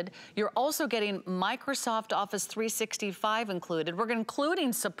included. You're also getting Microsoft Office 365 included. We're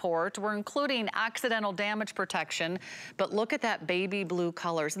including support. We're including accidental damage protection. But look at that baby blue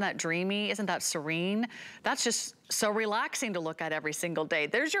color. Isn't that dreamy? Isn't that serene? That's just so relaxing to look at every single day.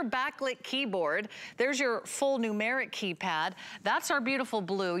 There's your backlit keyboard. There's your full numeric keypad. That's our beautiful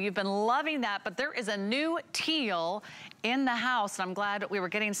blue. You've been loving that, but there is a new teal in the house, and I'm glad we were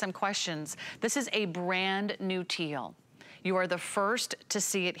getting some questions. This is a brand new teal. You are the first to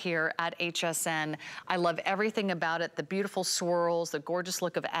see it here at HSN. I love everything about it, the beautiful swirls, the gorgeous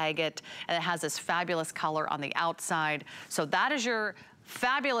look of agate, and it has this fabulous color on the outside. So that is your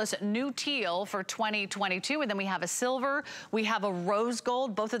fabulous new teal for 2022. And then we have a silver, we have a rose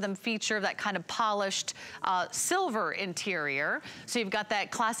gold. Both of them feature that kind of polished silver interior. So you've got that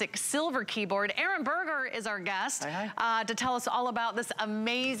classic silver keyboard. Aaron Berger is our guest to tell us all about this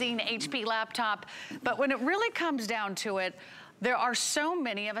amazing HP laptop. But when it really comes down to it, there are so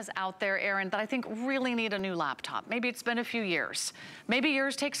many of us out there, Aaron, that I think really need a new laptop. Maybe it's been a few years. Maybe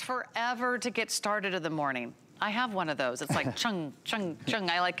yours takes forever to get started in the morning. I have one of those. It's like chung, chung, chung.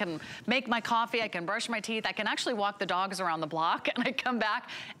 I can make my coffee, I can brush my teeth, I can actually walk the dogs around the block, and I come back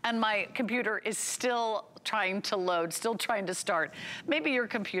and my computer is still trying to load, still trying to start. Maybe your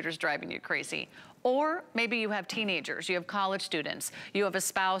computer's driving you crazy. Or maybe you have teenagers, you have college students, you have a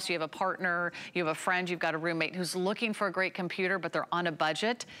spouse, you have a partner, you have a friend, you've got a roommate who's looking for a great computer, but they're on a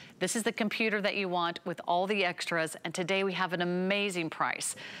budget. This is the computer that you want with all the extras, and today we have an amazing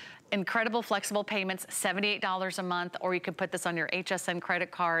price. Incredible flexible payments, $78 a month, or you could put this on your HSN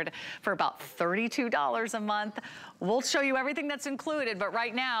credit card for about $32 a month. We'll show you everything that's included, but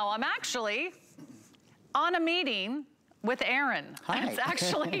right now I'm actually on a meeting with Aaron. Hi. It's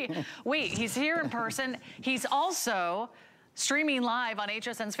actually, he's here in person. He's also streaming live on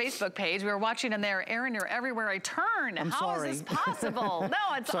HSN's Facebook page. We were watching them there. Aaron, you're everywhere I turn. How is this possible?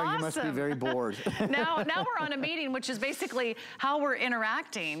 No, it's sorry, awesome. You must be very bored. now we're on a meeting, which is basically how we're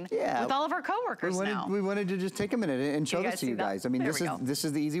interacting with all of our coworkers now. We wanted to just take a minute and show this to you guys. I mean, this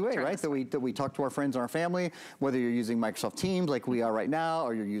is the easy way, right? That we talk to our friends and our family, whether you're using Microsoft Teams like we are right now,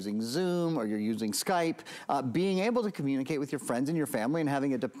 or you're using Zoom, or you're using Skype. Being able to communicate with your friends and your family and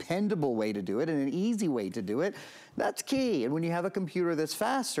having a dependable way to do it and an easy way to do it, that's key. And when you have a computer that's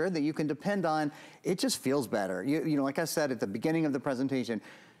faster, that you can depend on, it just feels better. You know, like I said at the beginning of the presentation,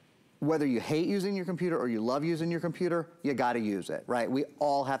 whether you hate using your computer or you love using your computer, you gotta use it, right? We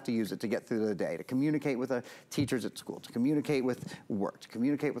all have to use it to get through the day, to communicate with our teachers at school, to communicate with work, to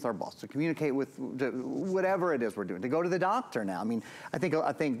communicate with our boss, to communicate with whatever it is we're doing, to go to the doctor now. I mean, I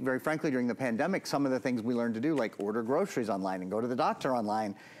think very frankly, during the pandemic, some of the things we learned to do, like order groceries online and go to the doctor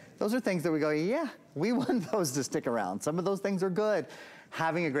online, those are things that we go, yeah, we want those to stick around. Some of those things are good.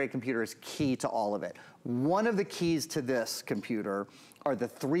 Having a great computer is key to all of it. One of the keys to this computer are the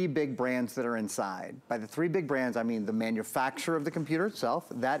 3 big brands that are inside. By the 3 big brands, I mean the manufacturer of the computer itself.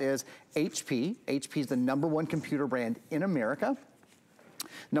 That is HP. HP is the #1 computer brand in America.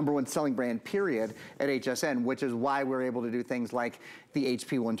 #1 selling brand, period, at HSN, which is why we're able to do things like the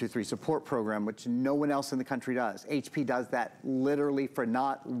HP 123 support program, which no one else in the country does. HP does that literally for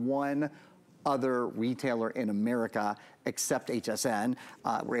not one other retailer in America except HSN.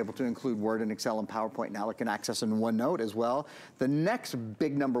 We're able to include Word and Excel and PowerPoint now. It can access in OneNote as well. The next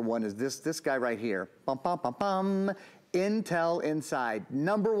big #1 is this guy right here. Bum, bum, bum, bum. Intel Inside,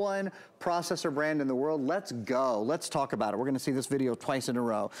 #1 processor brand in the world. Let's go. Let's talk about it. We're going to see this video twice in a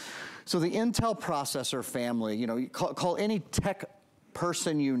row. So the Intel processor family, you know, you call any tech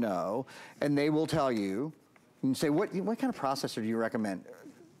person you know, and they will tell you, and say, what kind of processor do you recommend?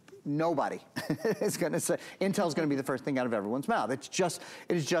 Nobody is going to say, Intel's going to be the first thing out of everyone's mouth. It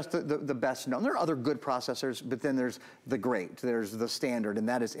is just the best known. There are other good processors, but then there's the great, there's the standard, and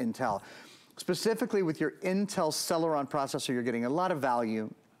that is Intel. Specifically with your Intel Celeron processor, you're getting a lot of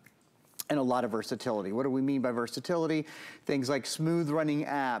value and a lot of versatility. What do we mean by versatility? Things like smooth running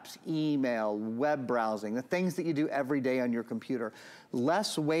apps, email, web browsing, the things that you do every day on your computer.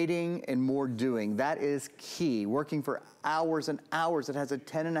 Less waiting and more doing. That is key. Working for hours and hours. It has a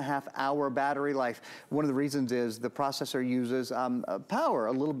 10.5-hour battery life. One of the reasons is the processor uses power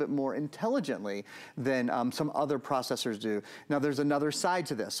a little bit more intelligently than some other processors do. Now there's another side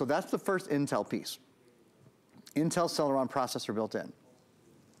to this. So that's the first Intel piece. Intel Celeron processor built in.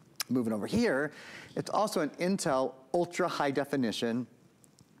 Moving over here, it's also an Intel ultra high definition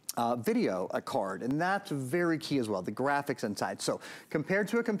video card, and that's very key as well, the graphics inside. So compared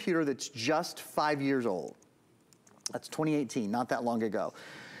to a computer that's just 5 years old, that's 2018, not that long ago,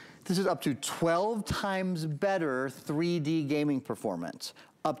 this is up to 12 times better 3D gaming performance,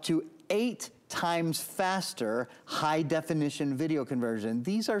 up to 8 times faster high definition video conversion.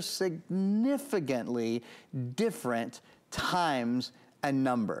 These are significantly different times and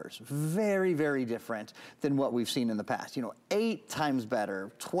numbers. Very, very different than what we've seen in the past. You know, 8 times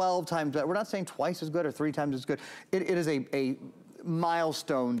better, 12 times better. We're not saying twice as good or 3 times as good. It is a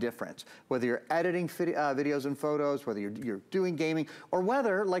milestone difference. Whether you're editing videos and photos, whether you're doing gaming, or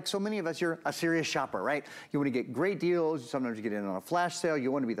whether, like so many of us, you're a serious shopper, right? You want to get great deals. Sometimes you get in on a flash sale.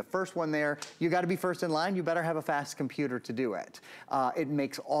 You want to be the first one there. You got to be first in line. You better have a fast computer to do it. It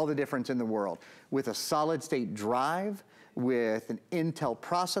makes all the difference in the world. With a solid state drive, with an Intel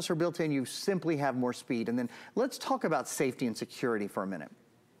processor built in, you simply have more speed. And then let's talk about safety and security for a minute.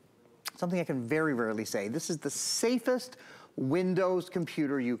 Something I can very rarely say. This is the safest Windows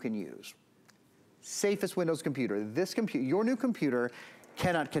computer you can use. Safest Windows computer. This computer, your new computer,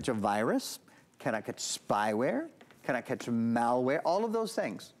 cannot catch a virus, cannot catch spyware, cannot catch malware, all of those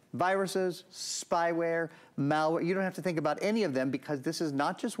things. Viruses, spyware, malware, you don't have to think about any of them because this is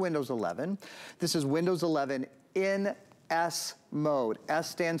not just Windows 11. This is Windows 11 in S mode. S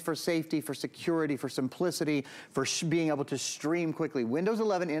stands for safety, for security, for simplicity, for being able to stream quickly. Windows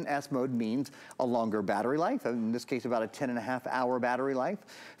 11 in S mode means a longer battery life, in this case about a 10.5-hour battery life.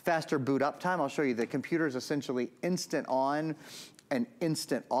 Faster boot up time. I'll show you the computer is essentially instant on and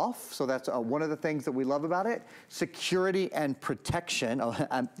instant off. So that's one of the things that we love about it. Security and protection. Oh,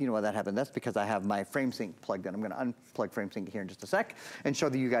 you know why that happened? That's because I have my FrameSync plugged in. I'm gonna unplug FrameSync here in just a sec and show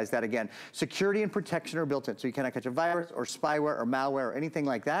you guys that again. Security and protection are built in. So you cannot catch a virus or spyware or malware or anything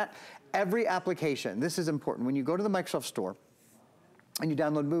like that. Every application, this is important. When you go to the Microsoft Store and you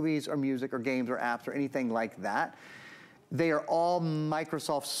download movies or music or games or apps or anything like that, They are all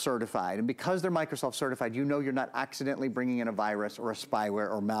Microsoft certified. And because they're Microsoft certified, you know you're not accidentally bringing in a virus or a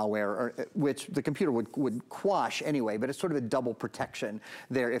spyware or malware, or, which the computer would quash anyway, but it's sort of a double protection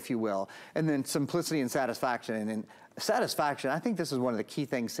there, if you will. And then simplicity and satisfaction. And satisfaction, I think this is one of the key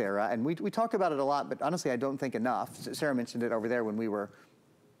things, Sarah, and we talk about it a lot, but honestly, I don't think enough. Sarah mentioned it over there when we were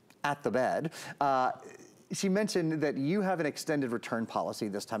at the bed. She mentioned that you have an extended return policy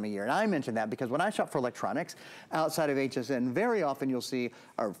this time of year. And I mentioned that because when I shop for electronics outside of HSN, very often you'll see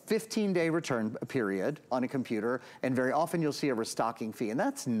a 15-day return period on a computer, and very often you'll see a restocking fee. And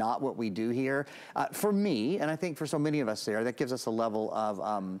that's not what we do here. For me, and I think for so many of us there, that gives us a level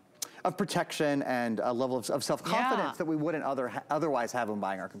of protection and a level of self-confidence that we wouldn't otherwise have when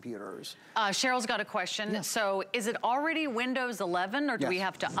buying our computers. Cheryl's got a question. Yeah. So is it already Windows 11, or do we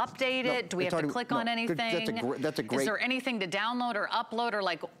have to update it? Do we have to click on anything? That's a great... Is there anything to download or upload, or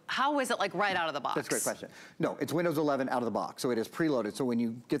like, how is it like right out of the box? That's a great question. No, it's Windows 11 out of the box, so it is preloaded. So when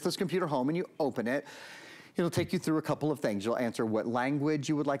you get this computer home and you open it, it'll take you through a couple of things. You'll answer what language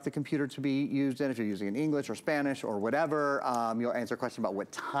you would like the computer to be used in, if you're using it in English or Spanish or whatever. You'll answer a question about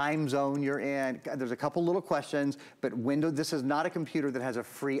what time zone you're in. There's a couple little questions, but this is not a computer that has a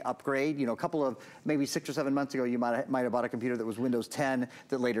free upgrade. You know, a couple of, maybe 6 or 7 months ago, you might have bought a computer that was Windows 10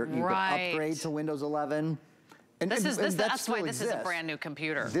 that later you could upgrade to Windows 11. That's why this is a brand new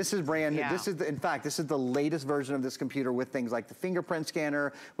computer. This is brand new. This is, in fact, this is the latest version of this computer with things like the fingerprint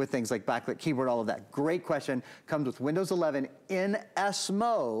scanner, with things like backlit keyboard, all of that. Great question. Comes with Windows 11 in S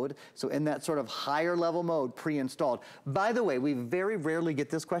mode, so in that sort of higher level mode, pre-installed. By the way, we very rarely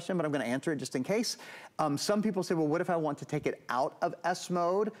get this question, but I'm going to answer it just in case. Some people say, well, what if I want to take it out of S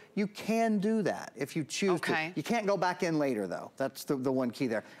mode? You can do that if you choose to. You can't go back in later, though. That's the one key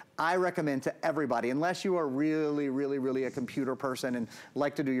there. I recommend to everybody, unless you are really a computer person and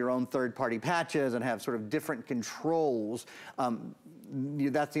like to do your own third-party patches and have sort of different controls,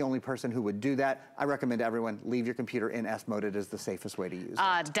 that's the only person who would do that. I recommend to everyone, leave your computer in S mode. It is the safest way to use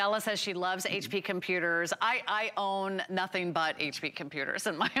it. Della says she loves HP computers. I own nothing but HP computers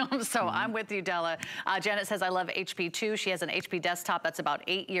in my home, so I'm with you, Della. Janet says, I love HP too. She has an HP desktop that's about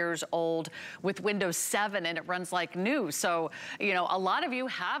 8 years old with Windows 7, and it runs like new. So, you know, a lot of you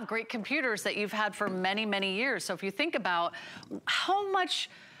have great computers that you've had for many years. So if you think about how much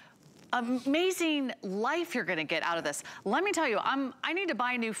amazing life you're gonna get out of this. Let me tell you, I need to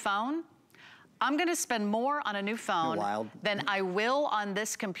buy a new phone. I'm gonna spend more on a new phone than I will on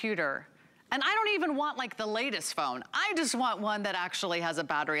this computer. And I don't even want like the latest phone. I just want one that actually has a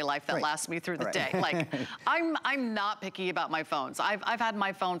battery life that lasts me through the day. Like, I'm not picky about my phones. I've had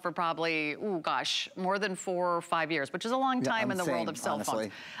my phone for probably, oh gosh, more than 4 or 5 years, which is a long time in the world of cell phones.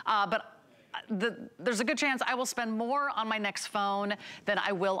 But there's a good chance I will spend more on my next phone than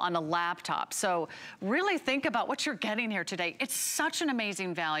I will on a laptop. So really think about what you're getting here today. It's such an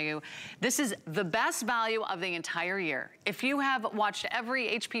amazing value. This is the best value of the entire year. If you have watched every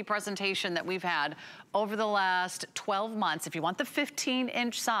HP presentation that we've had over the last 12 months, if you want the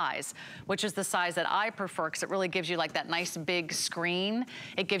 15-inch size, which is the size that I prefer because it really gives you like that nice big screen.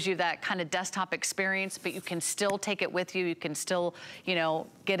 It gives you that kind of desktop experience, but you can still take it with you. You can still, you know,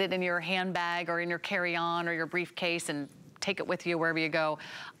 get it in your handbag or in your carry-on or your briefcase and take it with you wherever you go.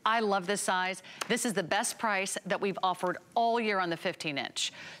 I love this size. This is the best price that we've offered all year on the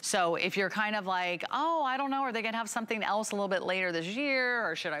 15-inch. So if you're kind of like, oh, I don't know, are they gonna have something else a little bit later this year,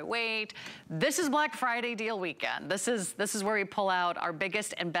 or should I wait? This is Black Friday deal weekend. This is where we pull out our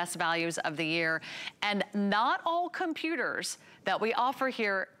biggest and best values of the year. And not all computers that we offer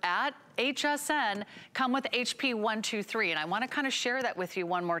here at HSN come with HP 123. And I wanna kind of share that with you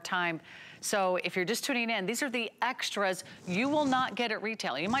one more time. So if you're just tuning in, these are the extras you will not get at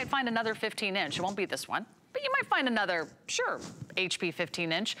retail. You might find another 15-inch. It won't be this one, but you might find another, sure, HP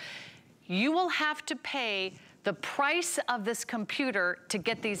 15-inch. You will have to pay the price of this computer to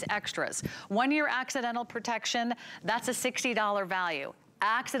get these extras. 1 year accidental protection, that's a $60 value.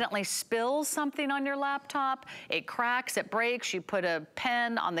 Accidentally spills something on your laptop, it cracks, it breaks, you put a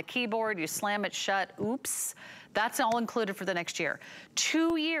pen on the keyboard, you slam it shut, oops. That's all included for the next year.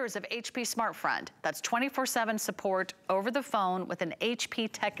 2 years of HP Smart Friend. That's 24/7 support over the phone with an HP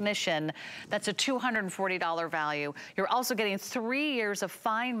technician. That's a $240 value. You're also getting 3 years of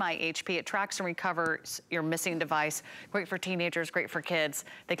Find My HP. It tracks and recovers your missing device. Great for teenagers, great for kids.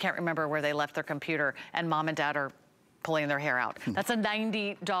 They can't remember where they left their computer and mom and dad are pulling their hair out. That's a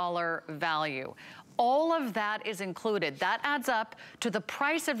 $90 value. All of that is included. That adds up to the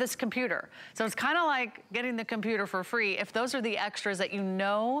price of this computer. So it's kind of like getting the computer for free if those are the extras that you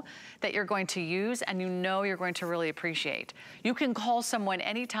know that you're going to use and you know you're going to really appreciate. You can call someone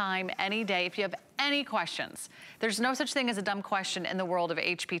anytime, any day if you have any questions. There's no such thing as a dumb question in the world of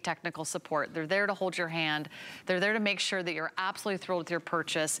HP technical support. They're there to hold your hand. They're there to make sure that you're absolutely thrilled with your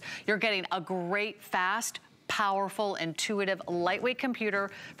purchase. You're getting a great, fast, powerful, intuitive, lightweight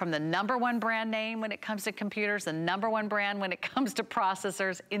computer from the #1 brand name when it comes to computers, the #1 brand when it comes to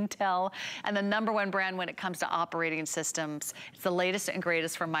processors, Intel, and the #1 brand when it comes to operating systems. It's the latest and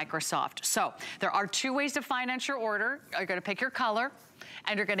greatest from Microsoft. So there are 2 ways to finance your order. You're gonna pick your color,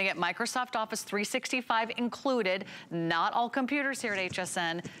 and you're gonna get Microsoft Office 365 included. Not all computers here at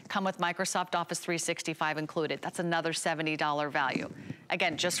HSN come with Microsoft Office 365 included. That's another $70 value.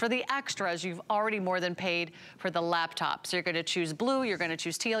 Again, just for the extras, you've already more than paid for the laptop. So you're gonna choose blue, you're gonna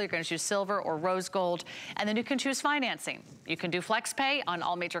choose teal, you're gonna choose silver or rose gold, and then you can choose financing. You can do flex pay on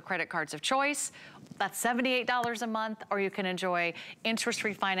all major credit cards of choice. That's $78 a month, or you can enjoy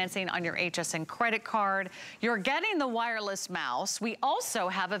interest-free financing on your HSN credit card. You're getting the wireless mouse. We also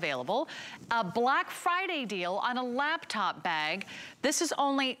have available a Black Friday deal on a laptop bag. This is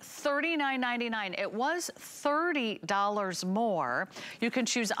only $39.99. It was $30 more. You can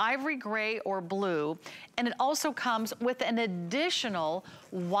choose ivory gray or blue, and it also comes with an additional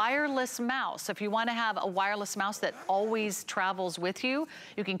wireless mouse. So if you want to have a wireless mouse that always travels with you,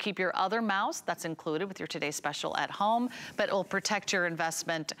 you can keep your other mouse that's included with your Today's Special at home, but it will protect your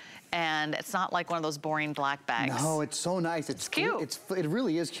investment, and it's not like one of those boring black bags. No, it's so nice. It's cute. It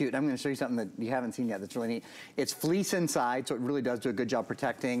really is cute. I'm going to show you something that you haven't seen yet that's really neat. It's fleece inside, so it really does do a good job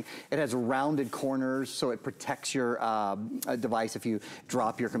protecting. It has rounded corners, so it protects your device if you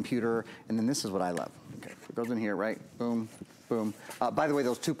drop your computer. And then this is what I love. Okay, it goes in here, right? Boom. Boom. By the way,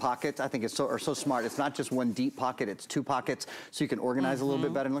 those 2 pockets, I think are so smart. It's not just one deep pocket, it's 2 pockets, so you can organize a little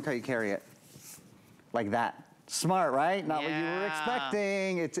bit better. And look how you carry it. Like that. Smart, right? Not what you were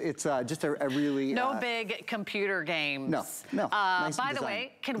expecting. It's just a really... No big computer games. No. Nice by the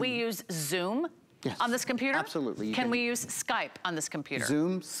way, can we use Zoom? Yes. On this computer? Absolutely. Can we use Skype on this computer?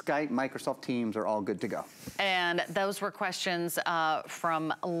 Zoom, Skype, Microsoft Teams are all good to go. And those were questions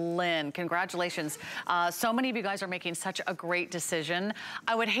from Lynn. Congratulations. So many of you guys are making such a great decision.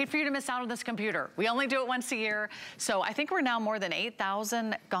 I would hate for you to miss out on this computer. We only do it once a year. So I think we're now more than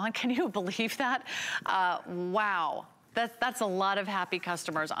 8,000 gone. Can you believe that? Wow. That's a lot of happy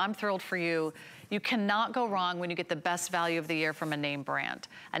customers. I'm thrilled for you. You cannot go wrong when you get the best value of the year from a name brand.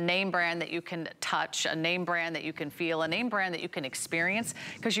 A name brand that you can touch, a name brand that you can feel, a name brand that you can experience,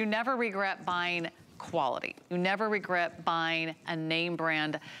 because you never regret buying quality. You never regret buying a name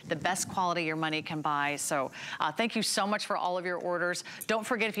brand, the best quality your money can buy. So thank you so much for all of your orders. Don't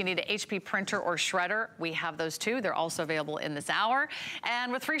forget, if you need an HP printer or shredder, we have those too. They're also available in this hour.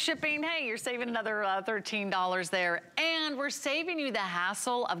 And with free shipping, hey, you're saving another $13 there. And we're saving you the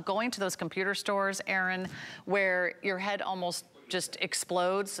hassle of going to those computer stores, Erin, where your head almost just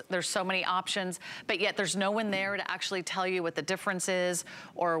explodes. There's so many options, but yet there's no one there to actually tell you what the difference is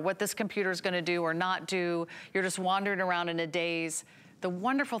or what this computer is going to do or not do. You're just wandering around in a daze. The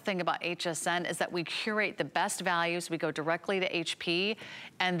wonderful thing about HSN is that we curate the best values. We go directly to HP,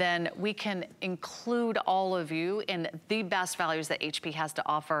 and then we can include all of you in the best values that HP has to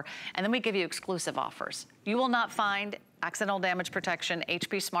offer, and then we give you exclusive offers. You will not find accidental damage protection,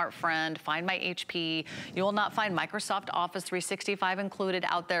 HP Smart Friend, Find My HP. You will not find Microsoft Office 365 included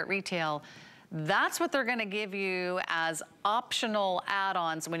out there at retail. That's what they're gonna give you as optional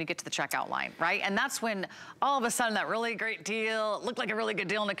add-ons when you get to the checkout line, right? And that's when all of a sudden that really great deal, looked like a really good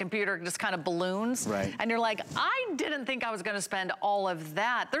deal on the computer, just kind of balloons. Right. And you're like, I didn't think I was gonna spend all of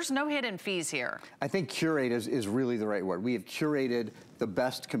that. There's no hidden fees here. I think curate is really the right word. We have curated the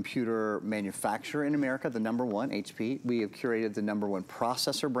best computer manufacturer in America, the #1, HP. We have curated the #1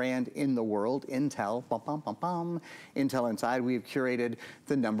 processor brand in the world, Intel, bum, bum, bum, bum. Intel inside. We have curated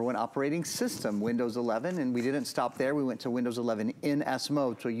the #1 operating system, Windows 11, and we didn't stop there. We went to Windows 11 in S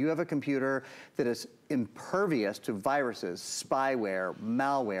mode. So you have a computer that is impervious to viruses, spyware,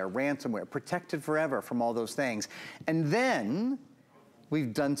 malware, ransomware, protected forever from all those things. And then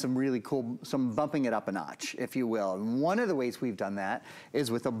we've done some really cool, some bumping it up a notch, if you will. And one of the ways we've done that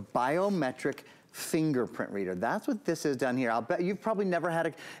is with a biometric fingerprint reader. That's what this is down here. I'll bet you've probably never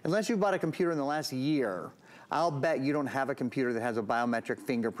had unless you bought a computer in the last year, I'll bet you don't have a computer that has a biometric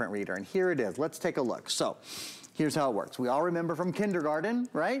fingerprint reader. And here it is. Let's take a look. So here's how it works. We all remember from kindergarten,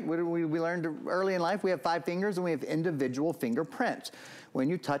 right? What did we learned early in life? We have 5 fingers and we have individual fingerprints. When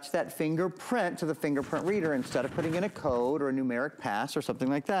you touch that fingerprint to the fingerprint reader, instead of putting in a code or a numeric pass or something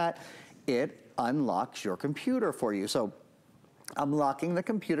like that, it unlocks your computer for you. So I'm locking the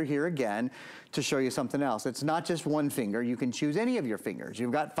computer here again to show you something else. It's not just one finger. You can choose any of your fingers.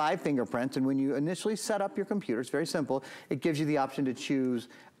 You've got 5 fingerprints, and when you initially set up your computer, it's very simple. It gives you the option to choose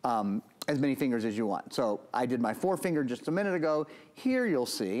as many fingers as you want. So I did my 4-finger just a minute ago. Here you'll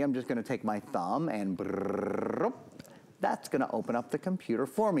see, I'm just gonna take my thumb and that's gonna open up the computer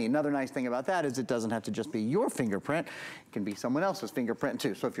for me. Another nice thing about that is it doesn't have to just be your fingerprint. It can be someone else's fingerprint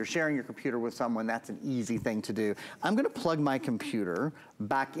too. So if you're sharing your computer with someone, that's an easy thing to do. I'm gonna plug my computer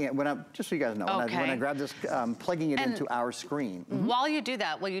back in, just so you guys know, when I grab this, plugging it into our screen. While you do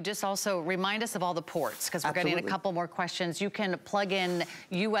that, will you just also remind us of all the ports? Because we're getting a couple more questions. You can plug in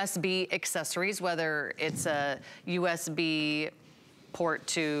USB accessories, whether it's a USB port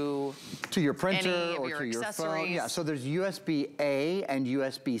to your printer or to your phone. Yeah, so there's USB-A and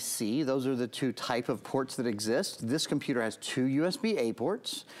USB-C. Those are the 2 type of ports that exist. This computer has 2 USB-A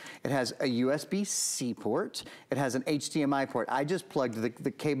ports. It has a USB-C port. It has an HDMI port. I just plugged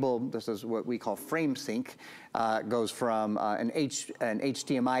the cable, this is what we call frame sync, goes from an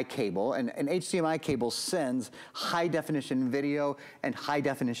HDMI cable, and an HDMI cable sends high definition video and high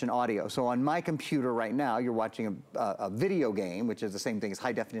definition audio. So on my computer right now, you're watching a video game, which is the same thing as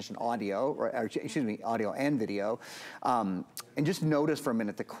high definition audio, or excuse me, audio and video. And just notice for a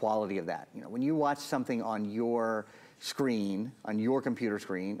minute the quality of that. You know, when you watch something on your screen, on your computer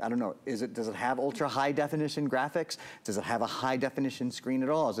screen, I don't know, does it have ultra high definition graphics? Does it have a high definition screen at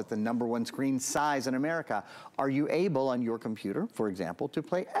all? Is it the #1 screen size in America? Are you able on your computer, for example, to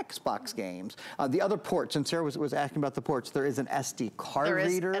play Xbox games? The other ports, and Sarah was asking about the ports, there is an SD card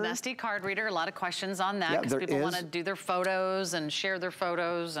reader. There is an SD card reader, a lot of questions on that, because people want to do their photos and share their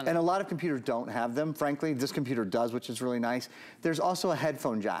photos. And a lot of computers don't have them. Frankly, this computer does, which is really nice. There's also a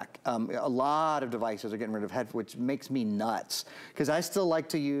headphone jack. A lot of devices are getting rid of headphones, which makes me nuts, because I still like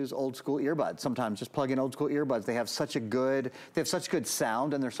to use old school earbuds. Sometimes just plug in old school earbuds. They have such good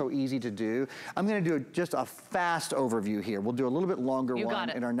sound, and they're so easy to do. I'm going to do just a fast overview here. We'll do a little bit longer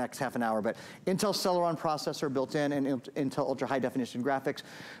one in our next half an hour, but Intel Celeron processor built in, and Intel ultra high definition graphics,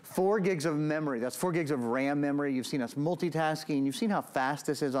 4 gigs of memory. That's 4 gigs of RAM memory. You've seen us multitasking. You've seen how fast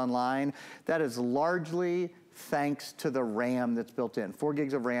this is online. That is largely thanks to the RAM that's built in. 4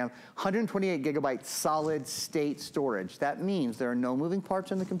 gigs of RAM, 128 gigabyte solid state storage. That means there are no moving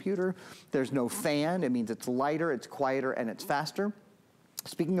parts in the computer. There's no fan. It means it's lighter, it's quieter, and it's faster.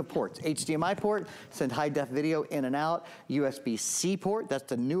 Speaking of ports, HDMI port, send high def video in and out. USB-C port, that's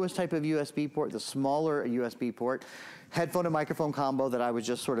the newest type of USB port, the smaller USB port. Headphone and microphone combo that I was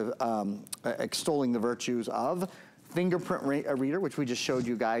just sort of extolling the virtues of. Fingerprint reader, which we just showed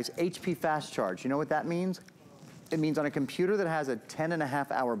you guys. HP fast charge, you know what that means? It means on a computer that has a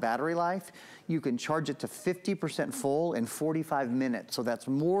 10.5-hour battery life, you can charge it to 50% full in 45 minutes. So that's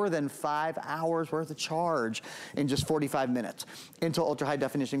more than 5 hours worth of charge in just 45 minutes. Intel Ultra High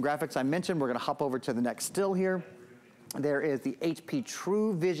Definition Graphics, I mentioned, we're gonna hop over to the next still here. There is the HP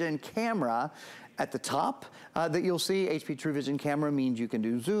True Vision camera at the top that you'll see. HP True Vision camera means you can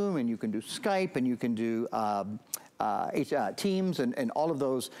do Zoom, and you can do Skype, and you can do Teams, and all of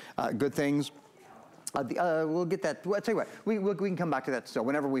those good things. We'll get that. Well, I'll tell you what, we can come back to that still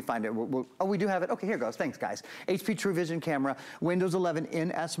whenever we find it. Oh, we do have it. Okay, here it goes. Thanks, guys. HP True Vision camera, Windows 11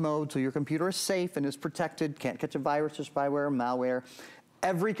 in S mode, so your computer is safe and is protected. Can't catch a virus or spyware, malware.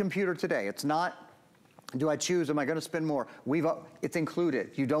 Every computer today, it's not, do I choose, am I going to spend more? It's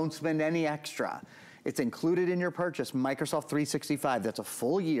included. You don't spend any extra. It's included in your purchase. Microsoft 365, that's a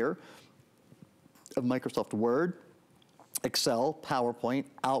full year of Microsoft Word, Excel, PowerPoint,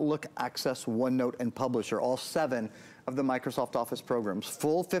 Outlook, Access, OneNote, and Publisher, all 7 of the Microsoft Office programs.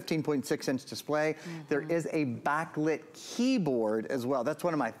 Full 15.6-inch display. There is a backlit keyboard as well. That's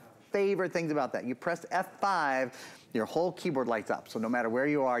one of my favorite things about that. You press F5, your whole keyboard lights up. So no matter where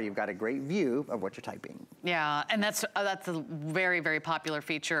you are, you've got a great view of what you're typing. Yeah, and that's a very, very popular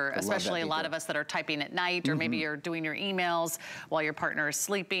feature, especially a lot of us that are typing at night, or maybe you're doing your emails while your partner is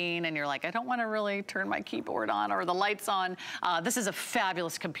sleeping and you're like, I don't want to really turn my keyboard on or the lights on. This is a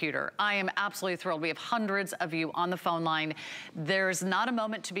fabulous computer. I am absolutely thrilled. We have hundreds of you on the phone line. There's not a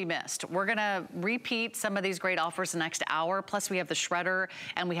moment to be missed. We're gonna repeat some of these great offers the next hour. Plus we have the shredder,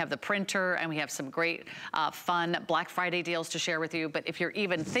 and we have the printer, and we have some great fun Black Friday deals to share with you. But if you're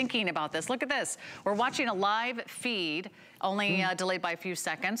even thinking about this, look at this. We're watching a live feed, only delayed by a few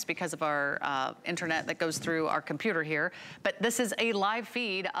seconds because of our internet that goes through our computer here. But this is a live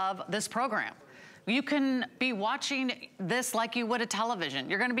feed of this program. You can be watching this like you would a television.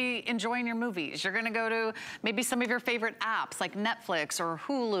 You're gonna be enjoying your movies. You're gonna go to maybe some of your favorite apps like Netflix or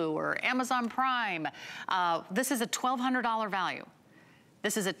Hulu or Amazon Prime. This is a $1,200 value.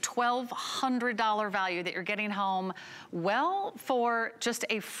 This is a $1,200 value that you're getting home, well, for just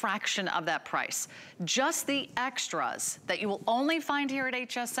a fraction of that price. Just the extras that you will only find here at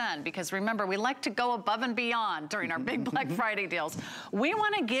HSN, because remember, we like to go above and beyond during our big Black Friday deals. We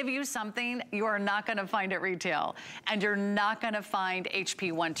wanna give you something you are not gonna find at retail, and you're not gonna find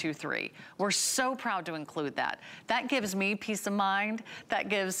HP 123. We're so proud to include that. That gives me peace of mind. That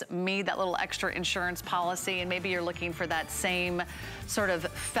gives me that little extra insurance policy, and maybe you're looking for that same sort of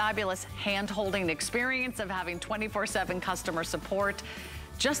fabulous hand-holding experience of having 24/7 customer support.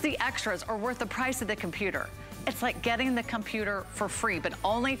 Just the extras are worth the price of the computer. It's like getting the computer for free, but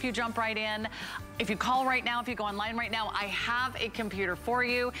only if you jump right in. If you call right now, if you go online right now, I have a computer for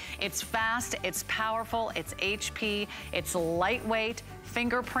you. It's fast, it's powerful, it's HP, it's lightweight,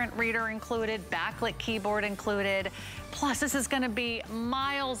 fingerprint reader included, backlit keyboard included. Plus, this is gonna be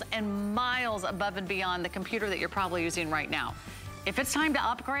miles and miles above and beyond the computer that you're probably using right now. If it's time to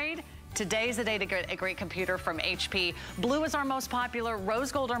upgrade, today's the day to get a great computer from HP. Blue is our most popular, rose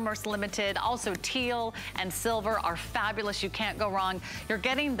gold are most limited, also teal and silver are fabulous, you can't go wrong. You're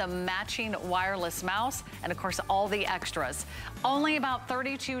getting the matching wireless mouse and of course all the extras. Only about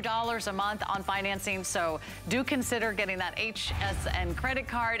 $32 a month on financing, so do consider getting that HSN credit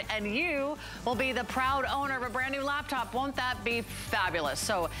card and you will be the proud owner of a brand new laptop. Won't that be fabulous?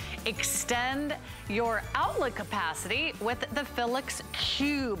 So extend your outlet capacity with the Philips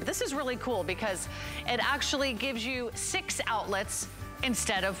Cube. This is really cool because it actually gives you 6 outlets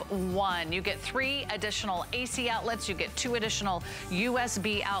instead of 1. You get 3 additional AC outlets, you get 2 additional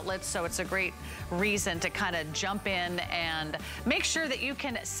USB outlets, so it's a great reason to kind of jump in and make sure that you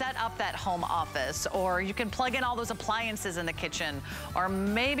can set up that home office, or you can plug in all those appliances in the kitchen, or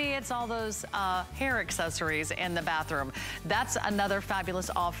maybe it's all those hair accessories in the bathroom. That's another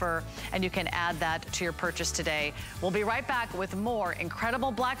fabulous offer, and you can add that to your purchase today. We'll be right back with more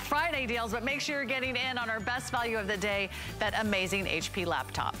incredible Black Friday deals, but make sure you're getting in on our best value of the day, that amazing HP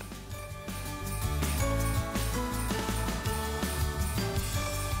laptop.